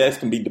is, that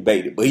can be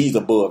debated, but he's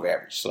above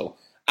average. So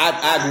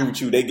I agree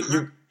with you.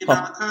 He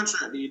got a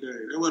contract these days.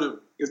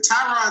 If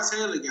Tyrod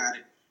Taylor got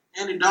it,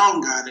 Andy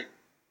Dalton got it,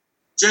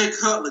 Jay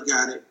Cutler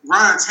got it,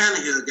 Ryan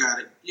Tannehill got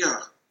it. Yeah,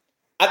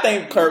 I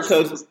think Kirk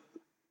Cousins,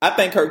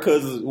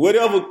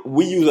 whatever,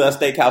 we use a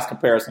steakhouse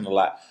comparison a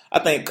lot. I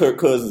think Kirk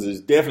Cousins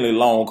is definitely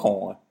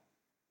Longhorn.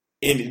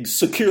 And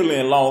securely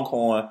in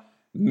Longhorn,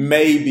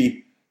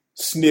 maybe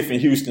sniffing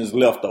Houston's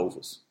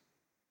leftovers.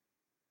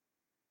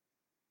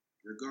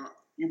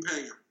 You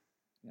pay him.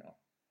 Yeah.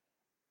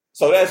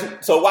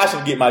 So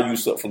Washington get my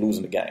use up for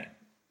losing the game.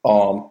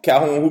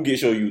 Calhoun, who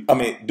gets your use?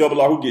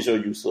 Double R, who gets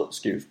your use up?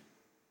 Excuse me.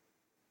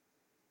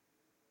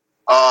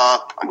 I'm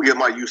gonna give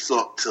my use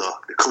up to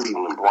the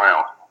Cleveland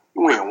Browns.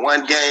 You win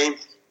one game,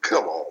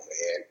 come on,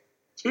 man.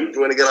 You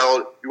want to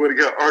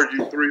get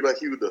RG3 like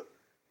he was the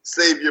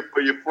savior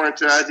for your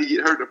franchise. He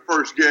get hurt the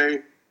first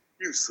game.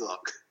 You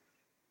suck.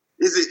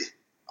 I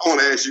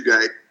want to ask you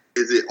guys,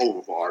 is it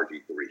over for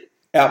RG3?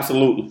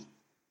 Absolutely.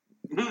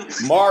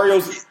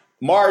 Mario,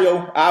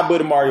 our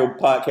buddy Mario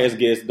podcast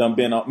guest done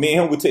been on. Me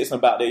and him were texting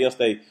about that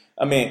yesterday.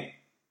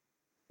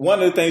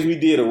 One of the things we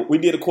did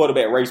a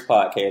quarterback race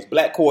podcast.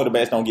 Black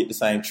quarterbacks don't get the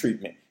same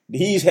treatment.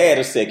 He's had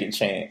a second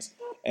chance.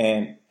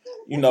 And,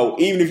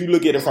 even if you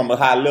look at it from a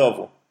high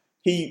level,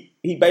 he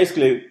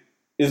basically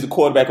is a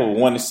quarterback of a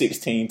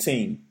 1-16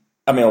 team.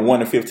 A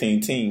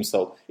 1-15 team.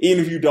 So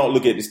even if you don't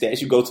look at the stats,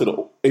 if you go to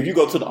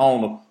the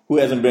owner who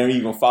hasn't been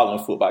even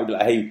following football, you be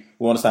like, hey,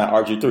 we want to sign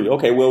RG3.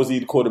 Okay, where was he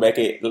the quarterback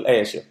at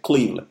last year?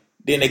 Cleveland.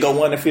 Then they go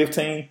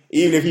 1-15,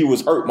 even if he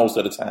was hurt most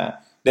of the time.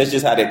 That's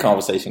just how that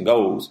conversation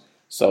goes.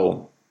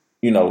 So,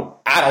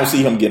 I don't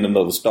see him getting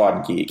another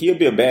starting gig. He'll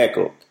be a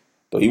backup,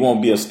 but he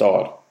won't be a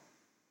starter.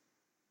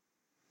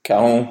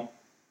 Calhoun?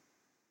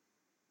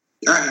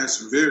 I had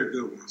some very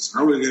good ones.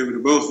 I would have given it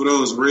to both of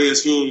those,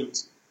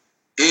 Redskins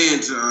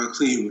and to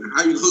Cleveland.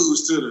 How you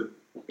lose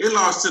they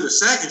lost to the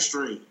second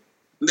string.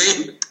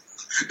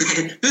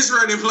 This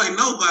right didn't play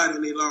nobody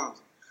and they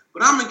lost.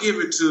 But I'm going to give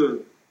it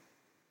to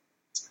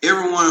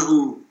everyone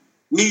who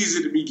needs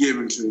it to be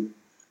given to.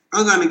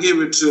 I'm going to give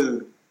it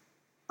to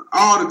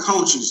all the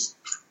coaches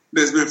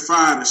that's been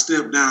fired and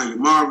stepped down. Your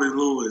Marvin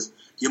Lewis,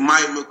 your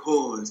Mike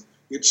McCoys,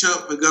 your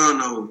Chuck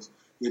Paganos,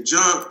 your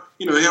John,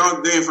 they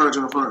ain't fired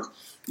John first.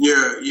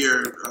 Your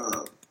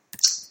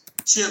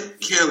Chip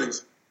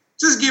Kellys.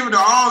 Just give it to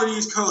all of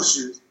these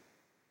coaches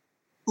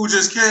who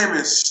just came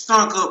and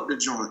stunk up the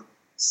joint.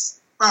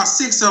 About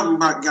 6 of them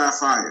got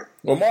fired.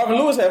 Well, Marvin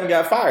Lewis haven't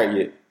got fired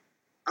yet.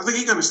 I think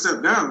he's going to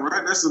step down,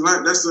 right? That's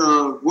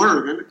the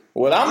word, isn't it?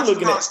 Well, I'm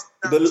looking at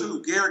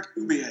Gary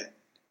Kubiak.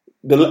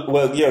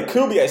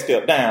 Kubiak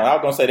stepped down. I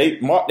was going to say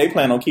they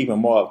plan on keeping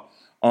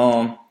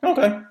Marvin.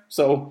 Okay,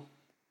 so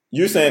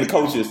you're saying the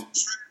coaches.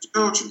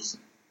 Coaches.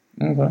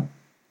 Okay.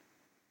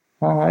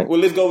 All right. Well,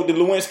 let's go with the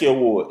Lewinsky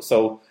Award.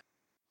 So.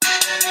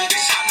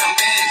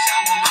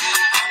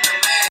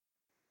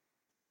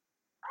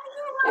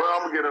 Well,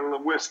 I'm going to get a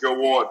Lewinsky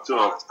Award to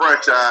a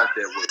franchise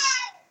that was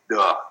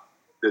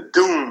the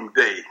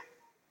doomsday.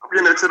 I'm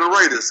giving it to the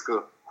Raiders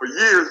because for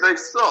years they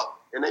sucked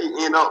and they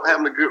end up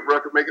having a good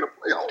record making a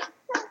playoff.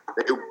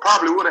 They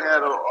probably would have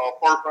had a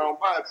first round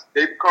bye.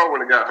 David Carr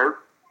when he got hurt.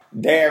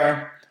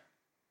 Darren,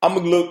 I'm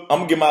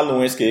gonna give my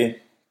Lewinsky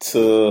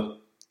to.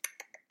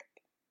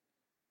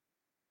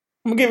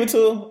 I'm gonna give it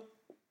to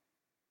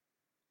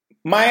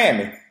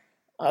Miami.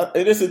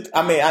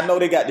 I know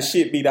they got the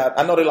shit beat out.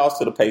 I know they lost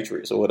to the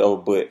Patriots or whatever,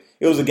 but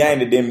it was a game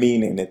that didn't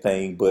mean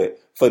anything. But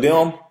for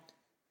them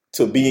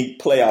to be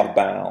playoff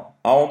bound,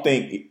 I don't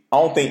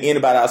think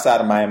anybody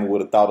outside of Miami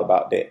would have thought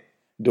about that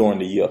during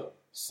the year.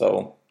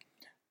 So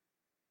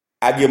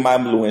I give my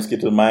Lewinsky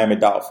to the Miami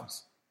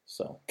Dolphins.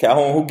 So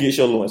Calhoun, who gets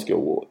your Lewinsky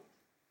Award?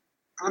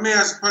 Let me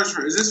ask a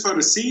question. Is this for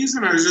the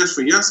season or is this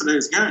for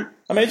yesterday's game?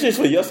 It's just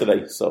for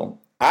yesterday. So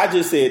I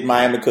just said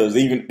Miami because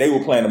even they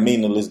were playing a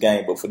meaningless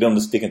game, but for them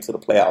to stick into the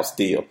playoffs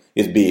still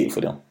is big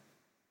for them.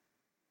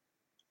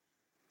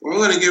 Well, I'm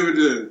going to give it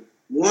to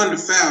the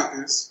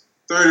Falcons,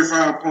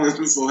 35 points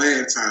before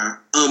halftime.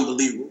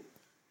 Unbelievable.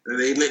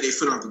 They let their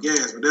foot off the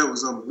gas, but that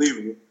was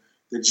unbelievable.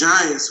 The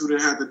Giants, who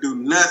didn't have to do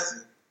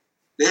nothing,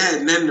 they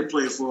had nothing to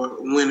play for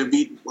when they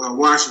beat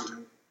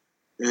Washington.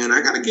 And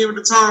I got to give it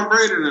to Tom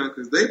Brady now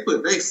because they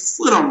put their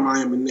foot on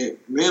Miami neck.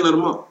 And they let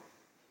them up.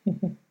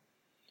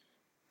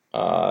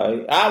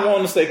 I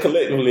want to say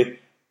collectively,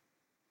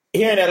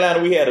 here in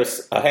Atlanta, we had a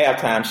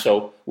halftime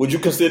show. Would you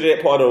consider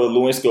that part of a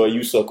Lewinsky or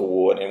USUC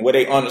award? And where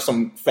they honored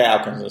some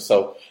Falcons. And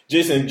so,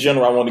 just in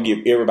general, I want to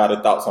give everybody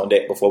thoughts on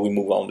that before we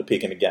move on to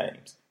picking the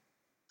games.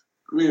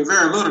 Very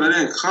little. They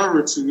didn't cover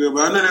it too good,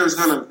 but I know they was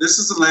this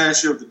is the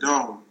last year of the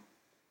Dome.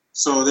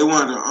 So they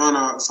wanted to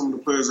honor some of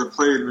the players that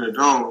played in the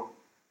Dome.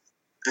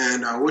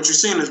 And what you're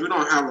seeing is we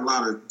don't have a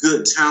lot of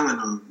good talent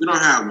on. We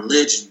don't have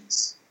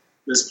legends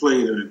that's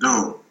played in the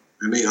Dome.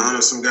 And they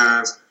honor some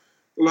guys.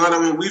 A lot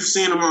of them, we've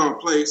seen them all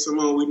play. Some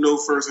of them we know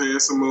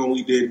firsthand, some of them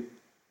we didn't.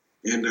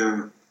 And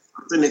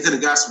I think they could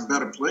have got some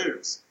better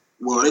players.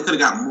 Well, they could have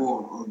got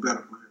more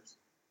better players.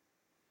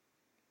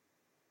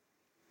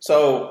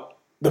 So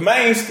the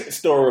main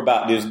story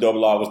about this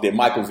double R was that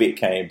Michael Vick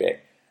came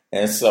back.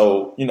 And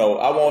so,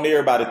 I want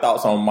everybody's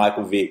thoughts on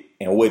Michael Vick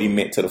and what he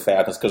meant to the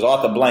Falcons. Because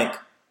Arthur Blank,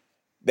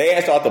 they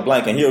asked Arthur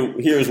Blank, and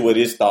here's what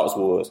his thoughts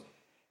was.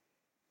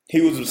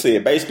 He was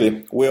said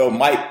basically, well,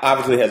 Mike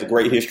obviously has a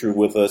great history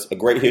with us, a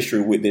great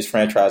history with this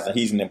franchise, and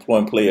he's an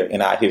important player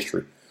in our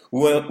history.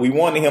 We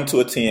wanted him to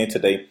attend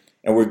today,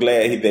 and we're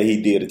glad that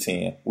he did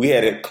attend. We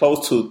had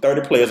close to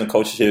 30 players and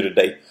coaches here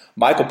today.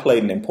 Michael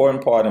played an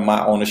important part in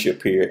my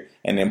ownership period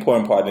and an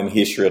important part in the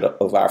history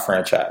of our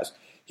franchise.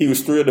 He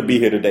was thrilled to be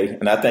here today,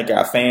 and I think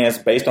our fans,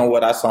 based on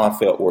what I saw and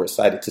felt, were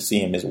excited to see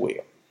him as well.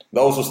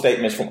 Those were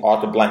statements from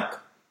Arthur Blank,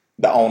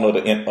 the owner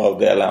of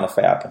the Atlanta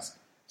Falcons.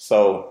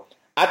 So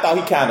I thought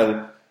he kind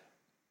of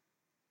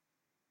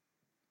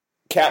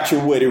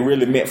captured what it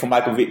really meant for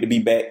Michael Vick to be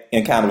back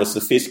in kind of a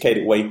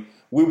sophisticated way.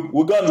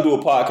 We're going to do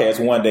a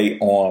podcast one day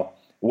on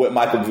what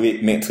Michael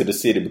Vick meant to the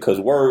city because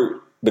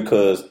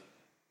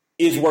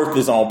it's worth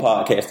his own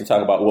podcast to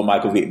talk about what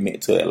Michael Vick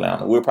meant to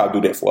Atlanta. We'll probably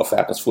do that for a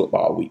Falcons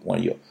football week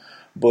one year.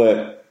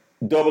 But,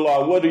 Double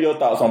R, what are your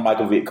thoughts on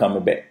Michael Vick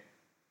coming back?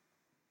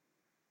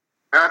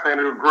 I think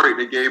it was great.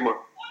 They gave him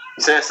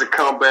a chance to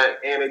come back,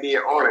 and they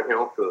did honor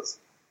him because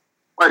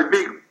Mike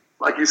Vick,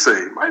 like you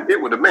say, Mike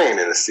Vick was the man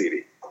in the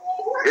city.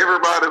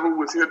 Everybody who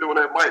was here during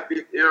that Mike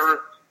Vick era,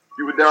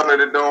 you were down at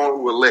the dome,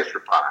 who were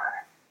electrified.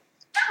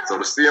 So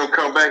to see him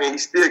come back, and he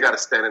still got a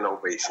standing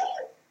ovation.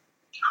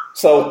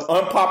 So,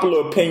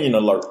 unpopular opinion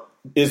alert.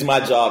 It's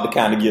my job to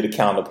kind of get a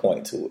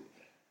counterpoint to it.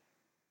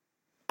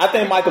 I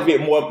think Michael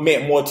Vick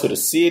meant more to the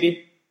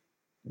city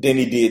than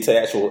he did to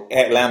actual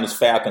Atlanta's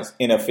Falcons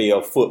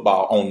NFL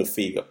football on the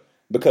field.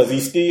 Because they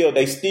still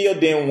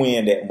didn't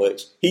win that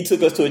much. He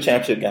took us to a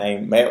championship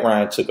game. Matt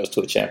Ryan took us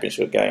to a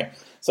championship game.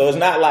 So it's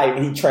not like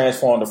he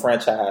transformed the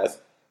franchise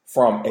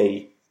from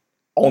a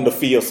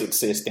on-the-field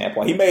success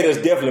standpoint. He made us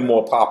definitely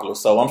more popular.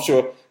 So I'm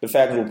sure the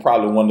Falcons were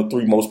probably one of the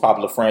 3 most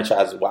popular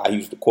franchises while he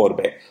was the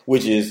quarterback,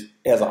 which is,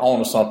 as an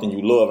owner, something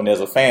you love, and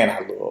as a fan, I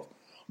love.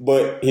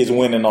 But his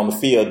winning on the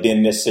field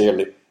didn't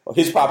necessarily,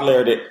 his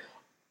popularity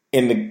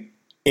in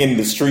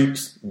the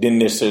streets didn't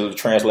necessarily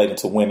translate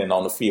into winning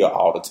on the field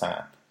all the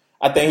time.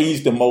 I think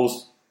he's the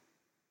most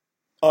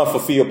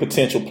unfulfilled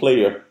potential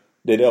player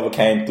that ever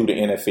came through the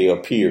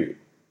NFL, period.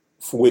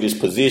 With his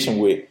position,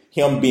 with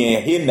him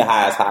being hitting the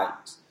highest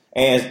heights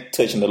and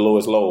touching the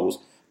lowest lows.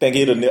 I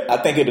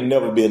think it'll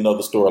never be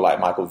another story like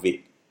Michael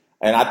Vick.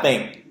 And I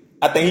think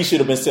he should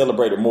have been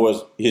celebrated more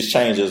as his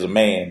change as a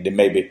man than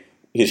maybe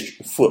his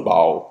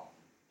football,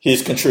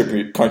 his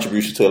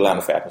contribution to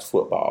Atlanta Falcons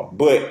football.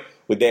 But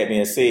with that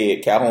being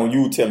said, Calhoun,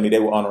 you were telling me they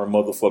were honoring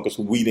motherfuckers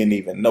who we didn't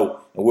even know.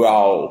 And we're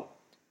all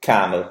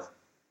kind of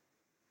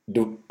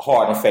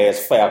hard and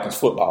fast Falcons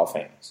football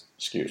fans.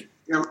 Excuse me.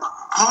 Yeah,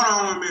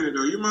 hold on a minute,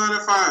 though. You mind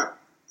if I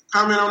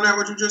comment on that,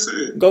 what you just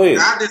said? Go ahead.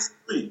 I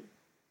disagree.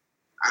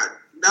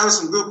 That was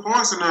some good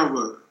points in there,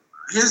 but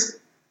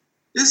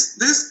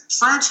this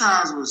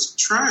franchise was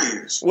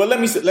trash. Well, let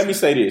me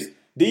say this.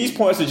 These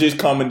points are just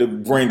coming to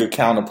bring a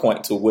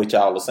counterpoint to what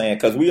y'all are saying,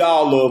 because we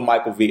all love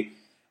Michael Vick.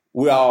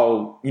 We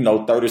all,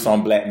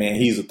 30-something black man.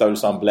 He's a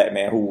 30-something black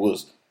man who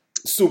was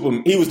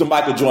he was the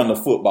Michael Jordan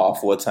of football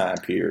for a time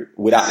period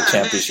without the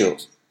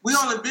championships. We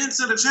only been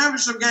to the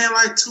championship game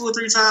like 2 or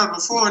 3 times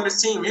before in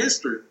this team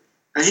history.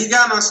 And he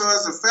got us, so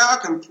as a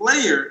Falcon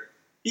player,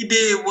 he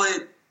did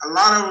what a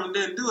lot of them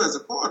didn't do as a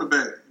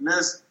quarterback. And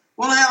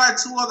we only had like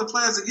 2 other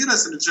players to get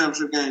us to the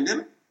championship game,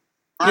 didn't it?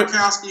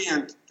 Gronkowski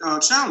and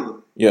Chandler.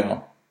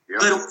 Yeah.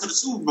 They went to the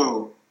Super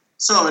Bowl.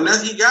 So, and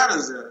he got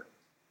us there.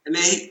 And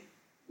then,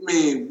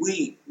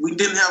 we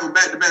didn't have a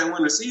back-to-back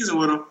winning season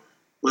with him,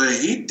 but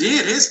he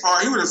did his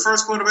part. He was the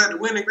first quarterback to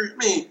win.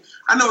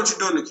 I know what you're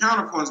doing, the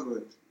counterpoints,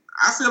 but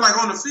I feel like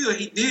on the field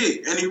he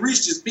did, and he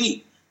reached his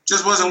peak.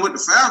 Just wasn't with the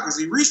Falcons.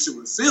 He reached it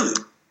with Philly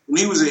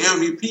when he was an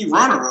MVP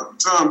runner-up.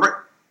 Tom Brady,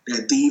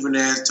 that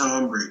thieving-ass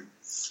Tom Brady.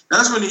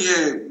 That's when he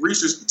had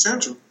reached his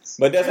potential.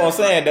 But that's what I'm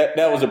saying.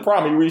 That was the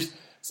problem. He reached.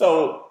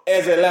 So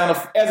as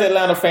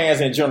Atlanta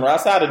fans in general,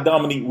 outside of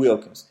Dominique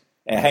Wilkins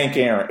and Hank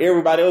Aaron,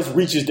 everybody else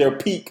reaches their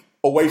peak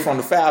away from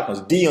the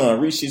Falcons. Dion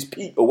reached his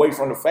peak away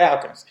from the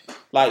Falcons.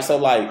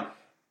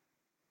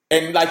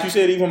 And like you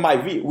said, even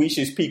Mike Vick reached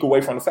his peak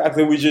away from the Falcons.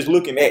 If we're just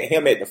looking at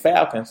him at the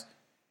Falcons,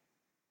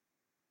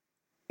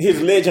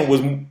 his legend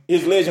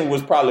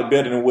was probably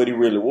better than what he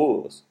really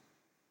was.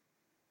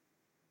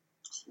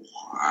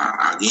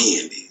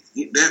 Again,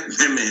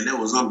 that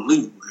was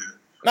unbelievable.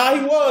 No,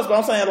 he was, but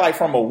I'm saying like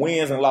from a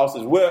wins and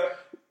losses. Well,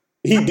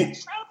 he did.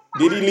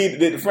 Did he lead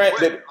the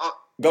franchise?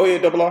 Go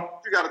ahead, Double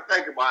R. You got to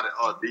think about it,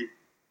 D.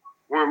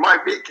 When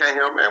Mike Vick came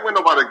here, man, when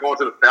nobody going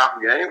to the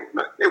Falcon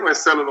game, they weren't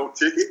selling no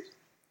tickets.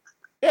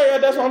 Yeah,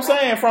 that's what I'm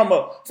saying. From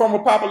a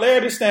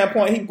popularity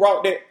standpoint, he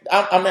brought that.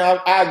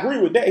 I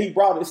agree with that. He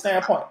brought his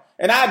standpoint,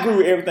 and I agree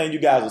with everything you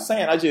guys are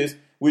saying.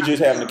 We're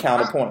just having a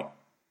counterpoint.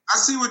 I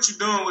see what you're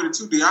doing with it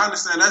too, D. I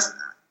understand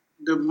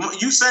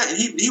you said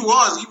he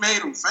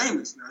made them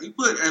famous. Now he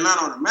put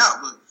Atlanta on the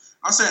map, but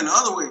I'm saying the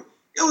other way.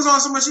 It was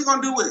on so much he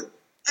gonna do with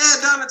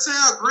Ed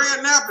Donatel,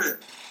 Greg Knapp,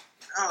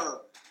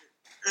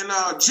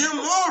 and Jim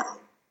Mora.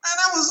 Man,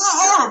 that was a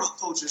horrible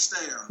coaching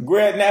staff.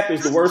 Greg Knapp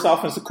is the worst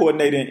offensive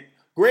coordinator.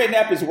 Greg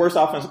Knapp is the worst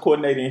offensive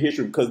coordinator in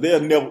history because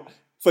they'll never.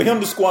 For him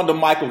to squander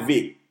Michael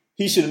Vick,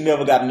 he should have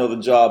never got another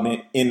job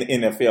in the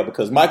NFL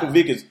because Michael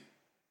Vick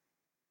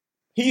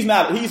he's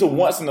a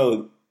once in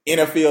a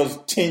NFL's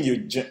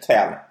tenured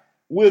talent.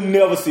 We'll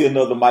never see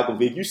another Michael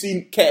Vick. You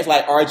see cats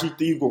like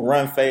RG3 who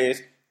run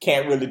fast,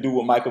 can't really do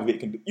what Michael Vick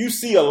can do. You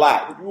see a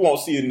lot. You won't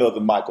see another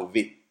Michael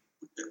Vick.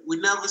 We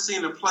never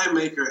seen a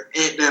playmaker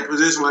at that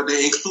position like that,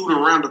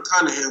 including Randall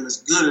Cunningham,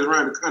 as good as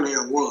Randall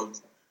Cunningham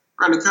was.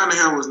 Randall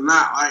Cunningham was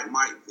not like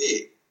Mike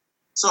Vick.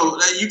 So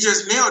you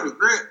just nailed it,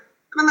 Greg.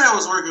 The man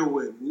was working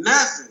with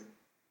nothing.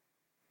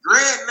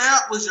 Greg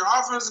Knapp was your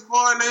offensive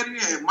coordinator. You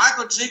had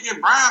Michael Jenkins,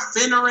 Brian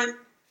Finneran.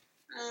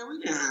 Man, we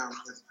didn't have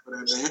nothing for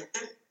that man.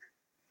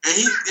 And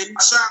he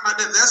shot like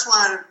that. That's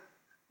why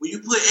when you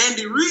put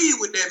Andy Reid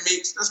with that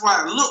mix, that's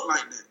why it looked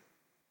like that.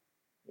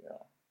 Yeah.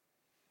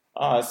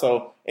 All right.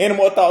 So, any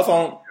more thoughts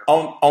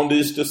on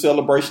this the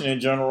celebration in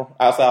general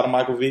outside of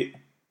Michael Vick?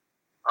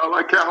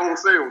 Like Calhoun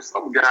said, with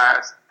some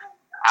guys,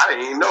 I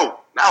didn't even know.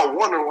 Now I was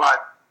wondering why.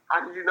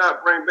 How did you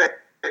not bring back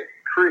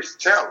Chris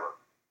Chandler,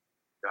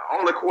 the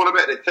only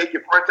quarterback that take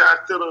your franchise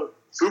to the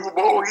Super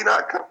Bowl? He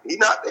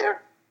not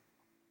there.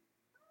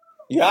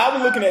 Yeah, I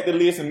was looking at the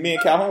list, and me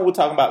and Calhoun were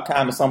talking about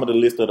kind of some of the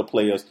list of the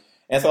players.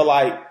 And so,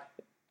 like,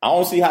 I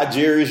don't see how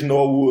Jerry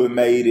Norwood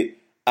made it.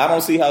 I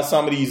don't see how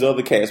some of these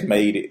other cats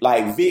made it.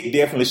 Like, Vic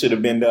definitely should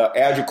have been there.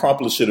 Aldrich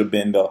Crumpler should have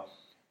been there.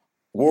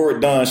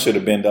 Warwick Dunn should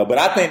have been there. But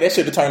I think that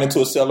should have turned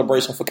into a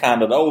celebration for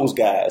kind of those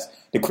guys.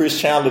 The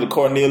Chris Chandler, the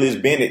Cornelius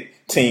Bennett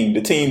team,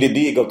 the team that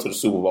did go to the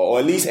Super Bowl. Or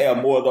at least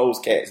have more of those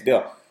cats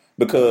there.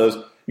 Because,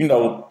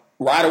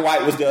 Ryder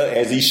White was there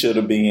as he should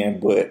have been.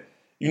 But,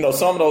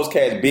 some of those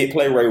cats, Big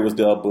Play Ray was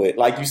there. But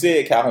like you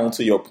said, Calhoun,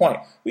 to your point,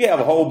 we have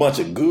a whole bunch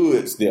of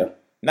goods there.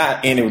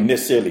 Not any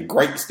necessarily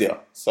greats there.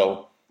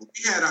 So we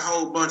had a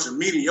whole bunch of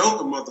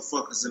mediocre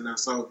motherfuckers in there.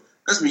 So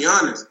let's be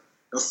honest.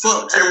 The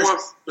fuck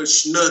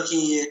was snuck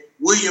in.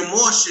 William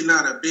Moore should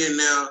not have been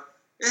there.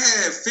 They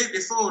had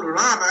 54 to line,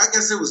 but I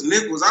guess it was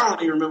Nichols. I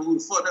don't even remember who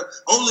the fuck that.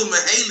 Ole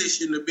Mahaley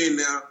shouldn't have been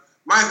there.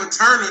 Michael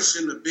Turner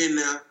shouldn't have been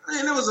there. I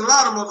mean, there was a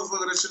lot of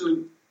motherfuckers that shouldn't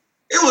have.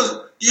 It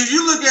was, if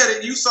you look at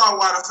it, you saw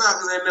why the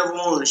Falcons ain't never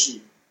won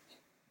shit.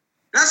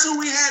 That's who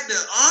we had to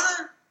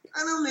honor,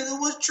 and them niggas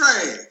was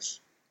trash.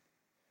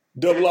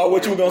 Double R,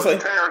 what you gonna say?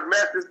 Terrence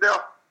Mathis there.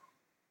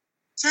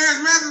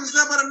 Terrence Mathis was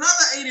there, but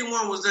another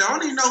 81 was there. I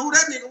don't even know who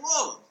that nigga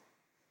was.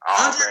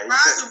 Andre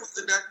Rison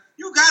was there.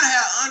 You gotta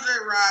have Andre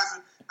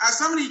Rison.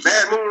 Some of these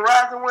Bad Moon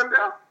Rison went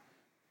there.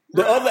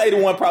 The other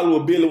 81 probably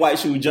was Billy White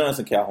Shoe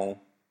Johnson, Calhoun.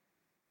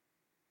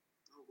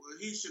 Well,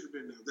 he should have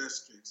been there.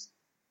 That's the case.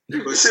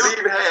 You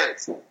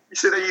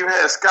should have even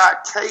had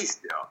Scott Case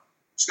there.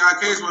 Scott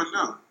Case wasn't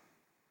there.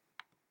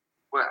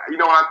 Well, you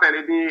know what I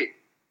think they did?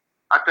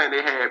 I think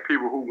they had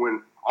people who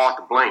went off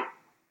the blank.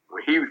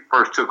 When he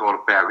first took on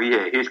the Falcons, he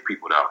had his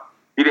people though.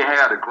 He didn't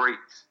have the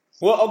greats.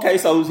 Well, okay,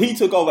 so he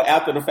took over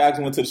after the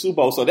Falcons went to the Super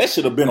Bowl, so that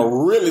should have been a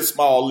really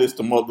small list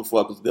of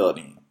motherfuckers there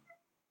then.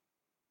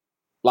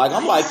 Like,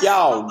 I'm like,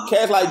 y'all,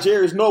 cats like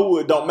Jerry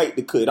Norwood don't make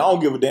the cut. I don't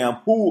give a damn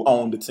who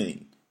owned the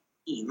team.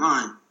 He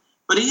lying.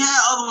 But he had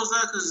other ones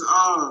there because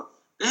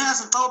they had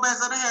some throwbacks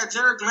there. They had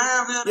Jerry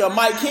Glanville. Yeah,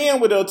 Mike Ken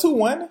with there too,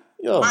 wasn't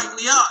he? Yeah.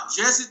 Mike Leott,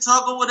 Jesse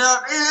Tucker with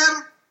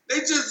there. They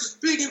just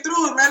picking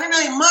through it, man. It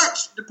ain't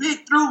much to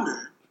pick through,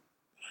 man.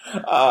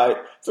 All right,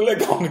 so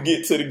let's go and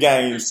get to the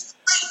games.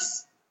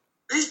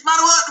 They might as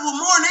well, with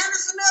Morton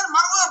Anderson there,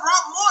 might as well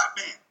brought Morton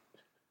back.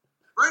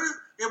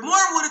 If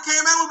Morton would have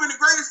came out, would have been the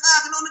greatest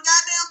Falcon on the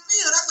goddamn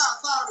field. That's how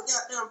solid the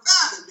goddamn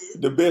Falcon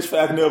did. The best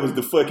Falcon ever is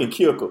the fucking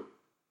kicker.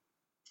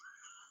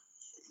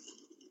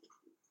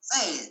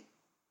 Man.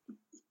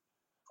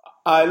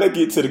 All right, let's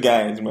get to the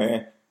games,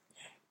 man.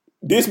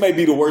 This may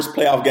be the worst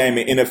playoff game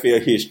in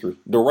NFL history.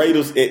 The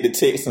Raiders at the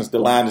Texans. The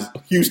line is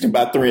Houston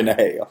by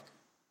 3.5.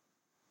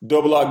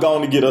 Double R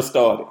going to get us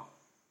started.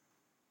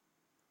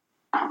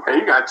 And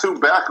you got two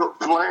backups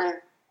playing.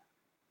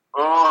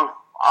 I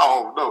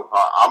don't know.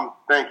 I'm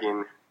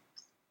thinking.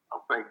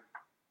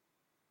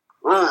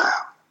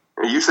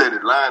 And you said the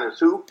line is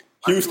who?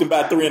 Houston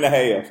by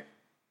 3.5.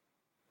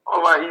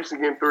 All right,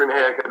 Houston getting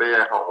 3.5 because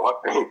they're at home.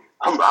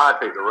 I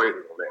take the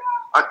Raiders on that.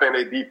 I think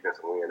their defense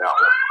will win that one.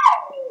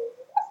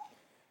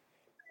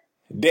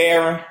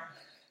 Darren,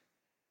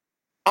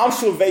 I'm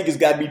sure Vegas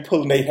got to be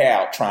pulling their hair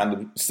out trying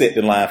to set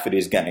the line for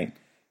this game.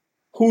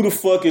 Who the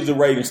fuck is the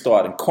Raiders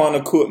starting?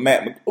 Connor Cook,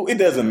 it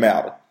doesn't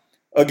matter.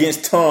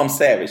 Against Tom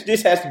Savage.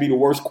 This has to be the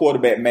worst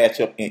quarterback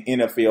matchup in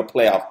NFL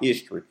playoff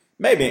history.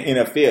 Maybe in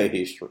NFL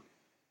history.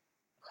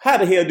 How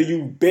the hell do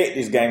you bet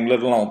this game,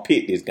 let alone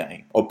pick this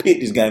game? Or pick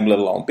this game, let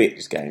alone bet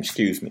this game,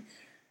 excuse me.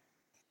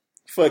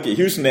 Fuck it,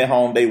 Houston at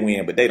home, they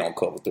win, but they don't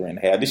cover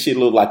 3.5. This shit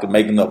look like a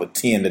making of a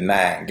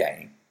 10-9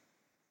 game.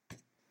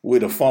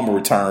 With a fumble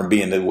return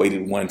being the way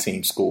that one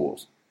team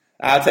scores.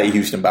 I'll take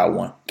Houston by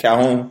 1.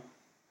 Calhoun?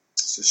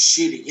 It's a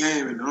shitty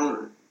game in the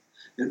owner.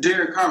 If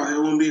Derek Carr, it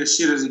won't be as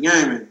shit as a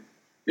game. And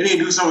they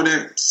didn't do some of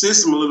that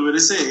system a little bit. They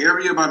said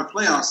every year about the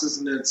playoff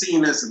system that a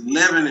team that's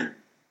 11-5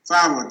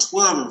 or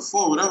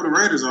 12-4, whatever the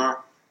Raiders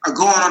are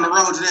going on the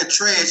road to that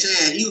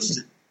trash-ass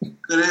Houston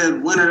because they're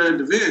winning their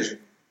division.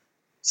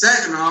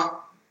 Second off,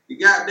 the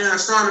goddamn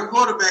starting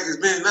quarterback has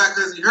been not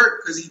because he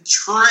hurt, because he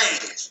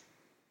trash.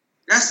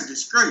 That's a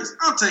disgrace.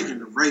 I'm taking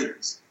the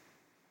Raiders.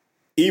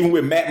 Even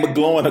with Matt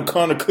McGloin and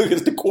Connor Cook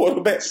as the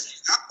quarterback?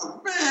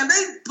 Oh, man,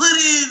 they put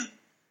in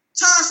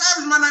Charles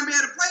Savage might not be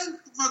able to play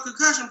for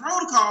concussion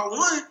protocol,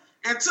 1.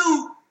 And 2,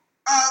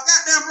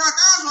 goddamn Brock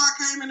Osweiler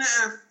came in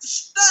there and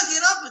stuck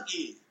it up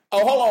again.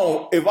 Oh, hold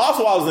on. If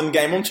Osweiler was in the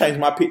game, I'm changing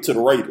my pick to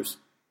the Raiders.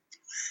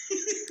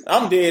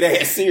 I'm dead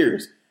ass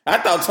serious. I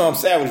thought Tom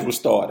Savage was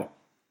starting.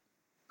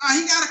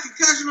 He got a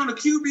concussion on the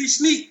QB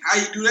sneak. How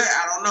you do that,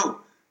 I don't know.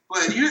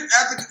 But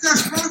after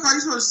concussion protocol,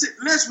 you're supposed to sit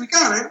the next week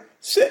out, ain't it?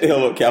 Shut the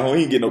hell up, Calhoun.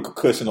 He ain't get no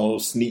concussion on no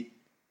sneak.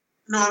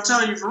 No, I'm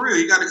telling you for real.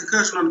 He got a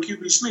concussion on the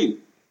QB sneak.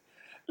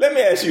 Let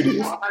me ask you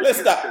this. Let's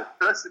stop.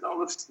 Concussion on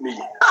the sneak.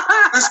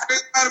 That's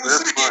what everybody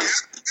was saying.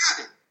 Got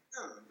it.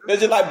 That's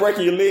just like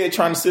breaking your leg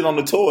trying to sit on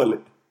the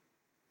toilet.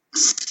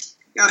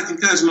 Got a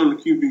concussion on the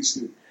QB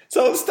sneak.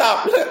 So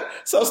stop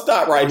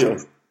right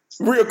here.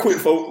 Real quick,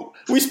 folks.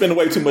 We spend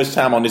way too much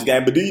time on this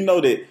game, but do you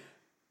know that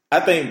I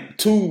think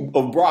 2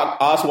 of Brock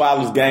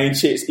Osweiler's game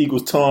checks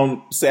equals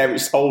Tom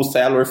Savage's whole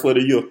salary for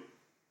the year?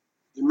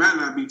 It might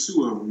not be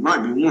 2 of them. It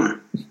might be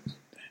 1.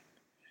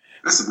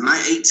 That's a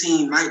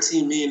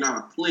 $19 million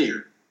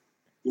player.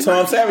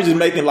 Tom Savage is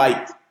making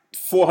like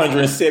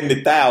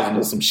 $470,000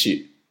 or some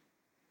shit.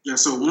 Yeah,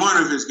 so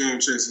 1 of his game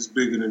checks is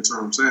bigger than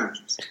Tom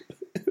Savage's.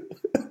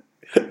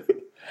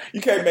 You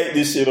can't make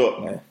this shit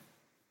up, man.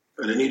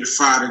 But they need to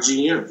fire the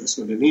GM. That's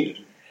what they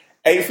needed.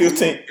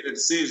 8:15. A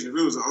decision. If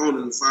it was the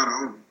owner, to fire the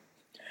owner.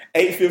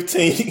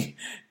 8:15.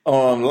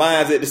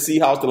 Lions at the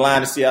Seahawks. The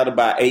line is Seattle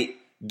by 8.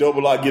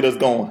 Double R get us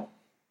going.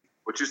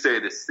 What you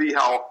said, the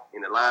Seahawks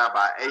in the line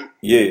by 8?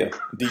 Yeah.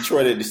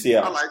 Detroit at the I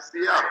Seattle. like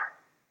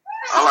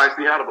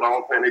Seattle, but I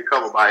don't think they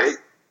cover by 8.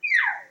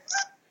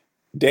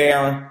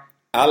 Darren,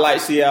 I like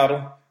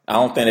Seattle. I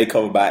don't think they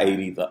cover by 8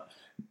 either.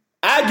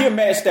 I give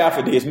Matt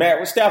Stafford this.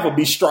 Matt Stafford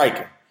be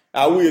striking.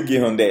 I will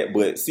give him that.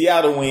 But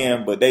Seattle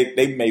win, but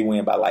they may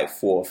win by like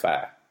 4 or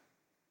 5.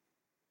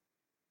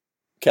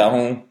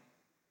 Calhoun?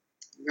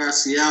 You got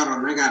Seattle,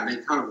 and they got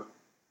their cover.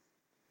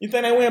 You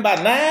think they win by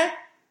 9?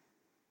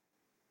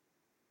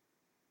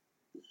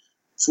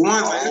 For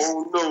one thing,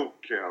 Oh, no,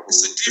 Calhoun.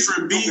 it's a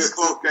different beast. It's a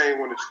close game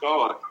when it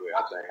starts, but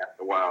I think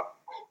after a while,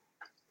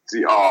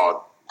 see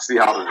how they're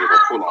going to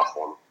pull off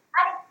on them.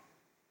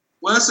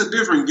 Well, it's a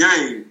different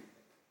game.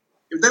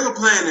 If they were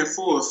playing in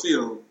full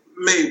field,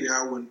 maybe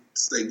I wouldn't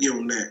say give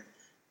them that.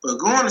 But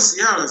going to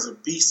Seattle is a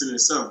beast in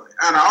itself.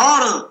 Out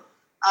of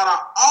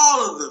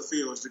all of the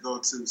fields to go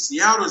to,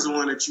 Seattle is the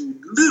one that you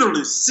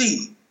literally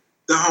see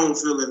the home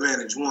field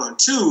advantage. 1,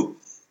 2.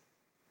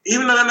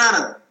 Even though they're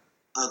not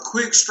a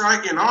quick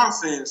striking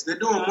offense, they're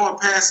doing more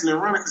passing than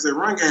running because their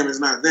run game is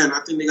not there. And I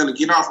think they're going to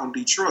get off on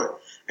Detroit.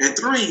 And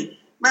 3,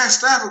 Matt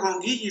Stafford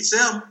going to give you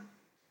 7.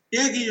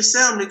 He'll give you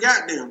 7 to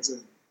goddamn to.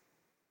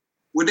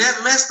 With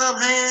that messed up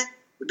hand,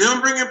 with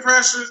them bringing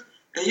pressures,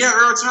 and yeah,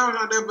 Earl Thomas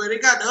out there, but they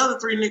got the other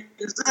 3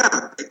 niggas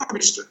there. They gonna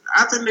be straight.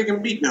 I think they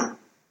can beat them.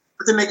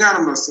 I think they got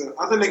them themselves.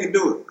 I think they can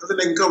do it. I think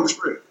they can cover the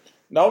spread.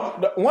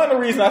 No, one of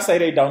the reasons I say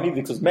they don't either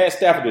because Matt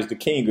Stafford is the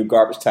king of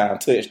garbage time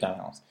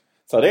touchdowns.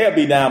 So they'll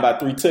be down by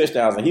 3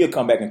 touchdowns, and he'll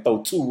come back and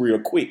throw 2 real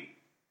quick.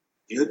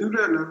 He'll do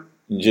that now.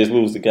 And just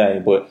lose the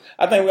game. But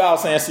I think we all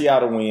saying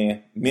Seattle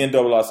win. Me and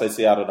Double R say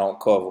Seattle don't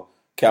cover.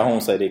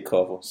 Calhoun say they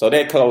cover. So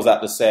that close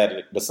out the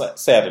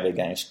Saturday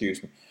game,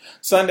 excuse me.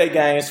 Sunday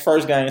games,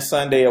 first game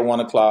Sunday at 1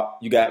 o'clock.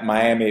 You got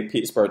Miami at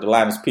Pittsburgh. The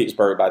line is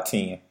Pittsburgh by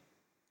 10.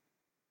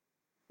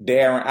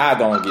 Darren, I'm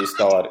going to get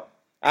started.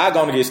 I'm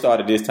going to get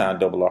started this time,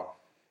 Double R.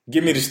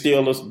 Give me the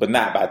Steelers, but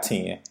not by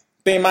 10.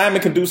 Think Miami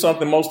can do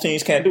something most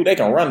teams can't do. They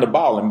can run the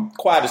ball, and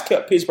quiet as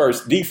kept,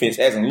 Pittsburgh's defense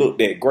hasn't looked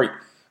that great.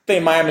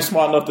 Think Miami's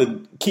smart enough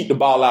to keep the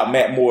ball out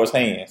Matt Moore's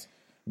hands,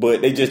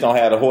 but they just don't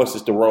have the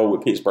horses to roll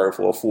with Pittsburgh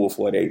for a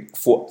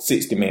full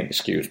 60 minutes,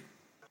 excuse me.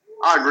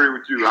 I agree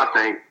with you. I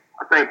think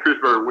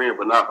Pittsburgh win,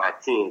 but not by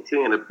 10.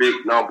 10 a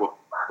big number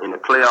in the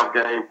playoff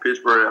game.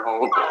 Pittsburgh at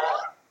home.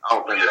 I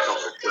don't think they're going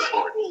to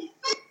Pittsburgh.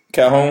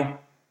 Calhoun?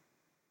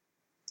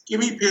 Give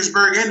me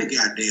Pittsburgh and the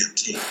goddamn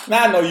team.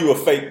 Now, I know you a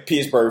fake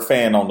Pittsburgh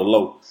fan on the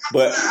low,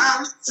 but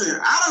I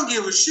don't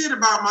give a shit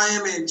about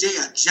Miami and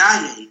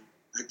Ajayi,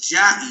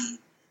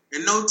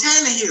 and no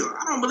Tannehill.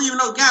 I don't believe in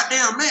no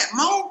goddamn Matt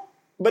Moore.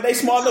 But they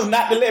smart enough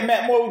not to let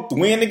Matt Moore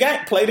win the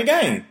game, play the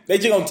game. They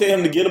just gonna tell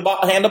him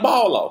to hand the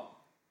ball off.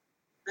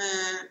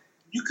 Man,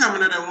 you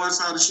coming at that one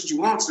side of the shit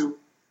you want to.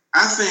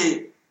 I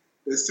think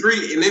the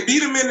 3, and they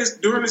beat him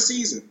during the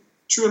season.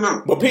 True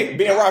enough. But Ben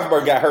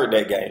Roethlisberger got hurt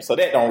that game, so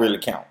that don't really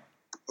count.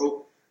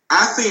 Oh,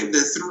 I think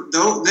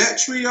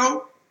that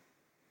trio,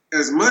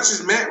 as much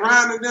as Matt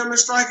Ryan and them are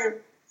striking,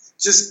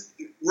 just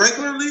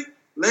regularly,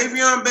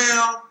 Le'Veon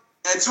Bell,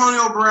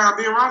 Antonio Brown,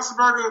 Ben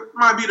Roethlisberger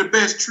might be the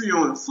best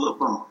trio in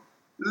football.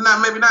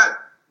 Maybe not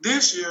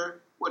this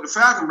year with the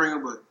Falcons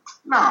bringing, but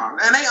no,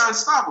 and they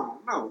unstoppable.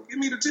 No, give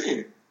me the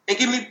 10 and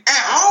give me at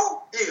home.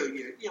 Hell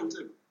yeah, give them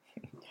to me.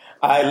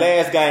 All right,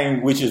 last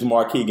game, which is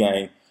marquee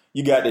game.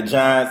 You got the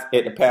Giants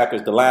at the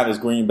Packers. The line is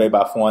Green Bay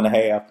by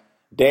 4.5.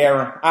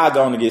 Darren, I'll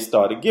go on to get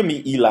started. Give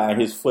me Eli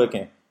and his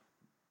fucking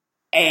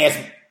ass.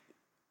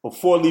 A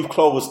 4-leaf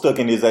clover stuck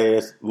in his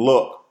ass.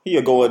 Look,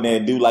 he'll go in there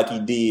and do like he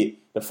did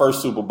the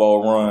first Super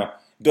Bowl run.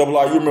 Double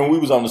R, you remember we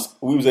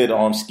was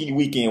at ski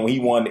weekend when he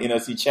won the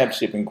NFC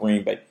Championship in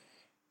Green Bay.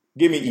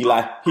 Give me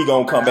Eli. He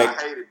gonna come back.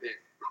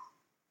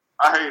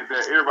 I hated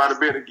that. Everybody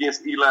bet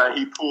against Eli and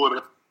he pulled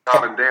it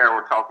out and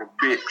Darren talking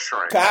big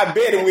train. I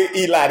bet it with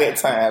Eli that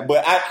time,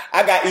 but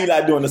I got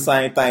Eli doing the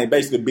same thing,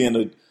 basically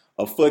being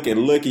a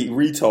fucking lucky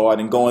retard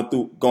and going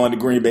to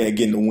Green Bay and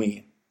getting the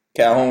win.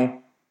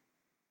 Calhoun?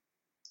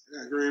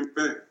 I got Green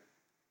Bay.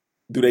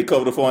 Do they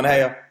cover the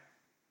 4.5?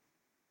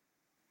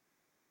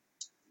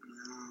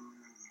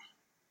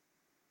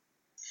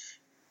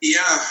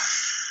 Yeah.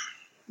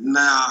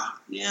 Nah.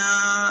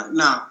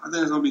 I think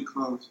it's gonna be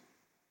close.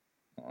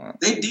 Right.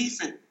 They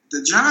defense.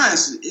 The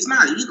Giants. It's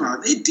not Eli.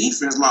 They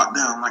defense locked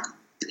down like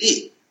a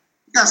pig.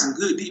 They got some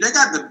good. They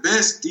got the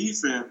best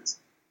defense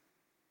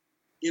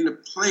in the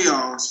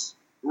playoffs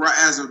right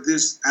as of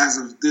this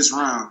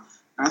round.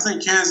 I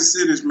think Kansas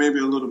City is maybe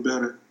a little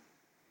better,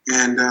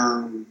 and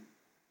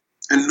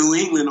New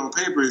England on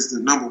paper is the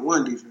number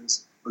 1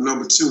 defense or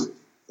number 2,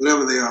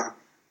 whatever they are.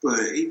 But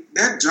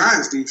that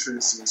Giants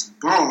defense is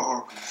ball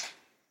hawkers.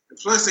 And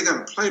plus, they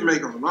got a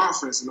playmaker on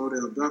offense and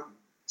Odell Beckham.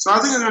 So I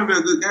think it's going to be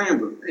a good game.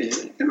 But man,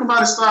 can't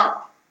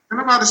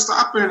nobody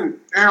stopping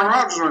Aaron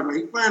Rodgers right now.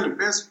 He's playing the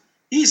best.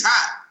 He's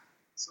hot.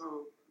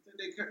 So I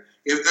think they can.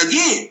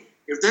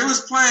 If they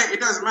was playing, it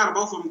doesn't matter.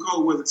 Both of them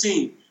coach with a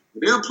team.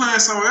 If they were playing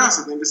somewhere else,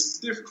 I think this is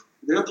different.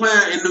 If they were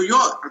playing in New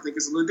York, I think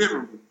it's a little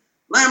different.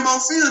 But Lambeau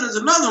Field is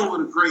another one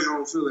with a great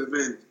home field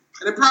advantage.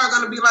 And it's probably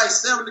going to be like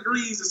 7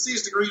 degrees to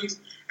 6 degrees,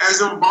 as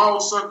them ball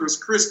suckers,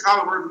 Chris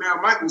Collinsworth and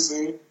Al Michael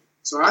saying.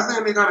 So I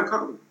think they're going to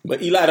cover.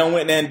 But Eli done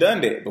went there and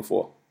done that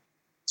before.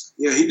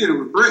 Yeah, he did it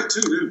with Brett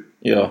too, didn't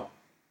he? Yeah.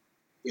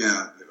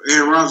 Yeah,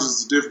 Aaron Rodgers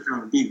is a different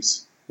kind of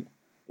beast.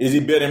 Is he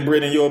better than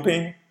Brett in your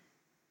opinion?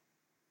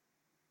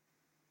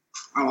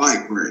 I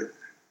like Brett.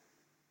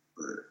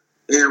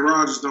 But Aaron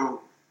Rodgers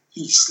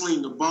he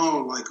sling the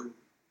ball like him,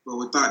 but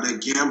without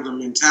that gambling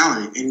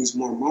mentality, and he's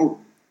more mobile.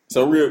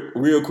 So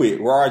real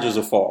quick, Rodgers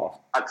or Favre?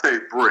 I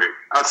take Brett.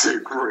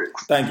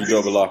 Thank you,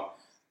 Double R.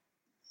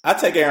 I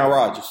take Aaron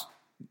Rodgers.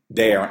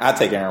 Darren, I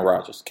take Aaron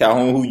Rodgers.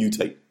 Calhoun, who you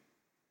take?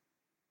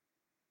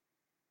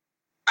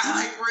 I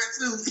like Brett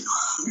too.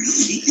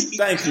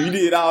 Thank you. You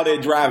did all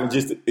that driving.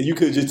 You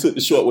could just took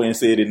the short way and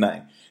said his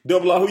name.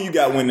 Double R, who you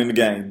got winning the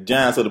game?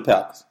 Giants or the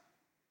Packers?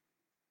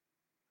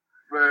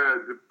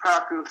 Man, the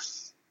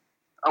Packers.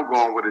 I'm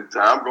going with the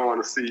Giants. I'm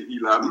going to see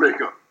Eli make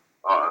a.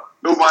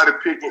 Nobody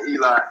picking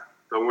Eli.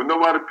 So when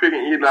nobody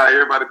picking Eli,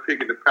 everybody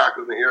picking the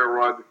Packers and Aaron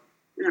Rodgers.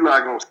 Eli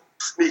gonna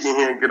sneak in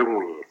here and get a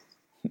win.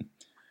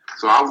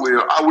 So I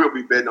will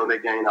be betting on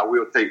that game. I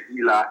will take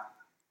Eli.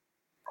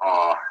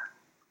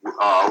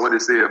 What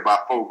it said by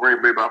 4,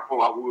 Green Bay by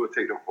 4. I will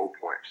take them 4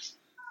 points.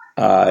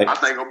 I think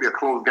it's gonna be a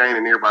close game,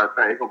 and everybody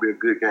think it's gonna be a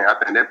good game. I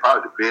think that's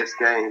probably the best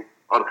game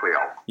of the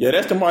playoffs. Yeah,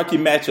 that's the marquee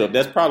matchup.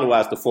 That's probably why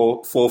it's the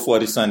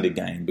 4:40 Sunday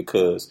game,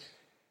 because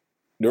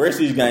the rest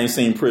of these games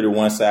seem pretty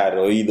one-sided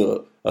or either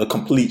a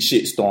complete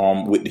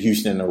shitstorm with the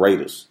Houston and the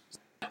Raiders.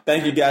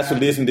 Thank you guys for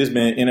listening. This has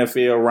been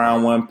NFL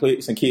Round 1.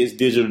 Clicks and Kids,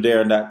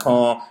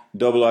 DigitalDarren.com.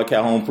 Double R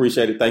Calhoun,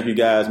 appreciate it. Thank you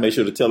guys. Make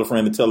sure to tell a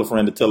friend to tell a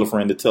friend to tell a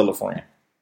friend to tell a friend.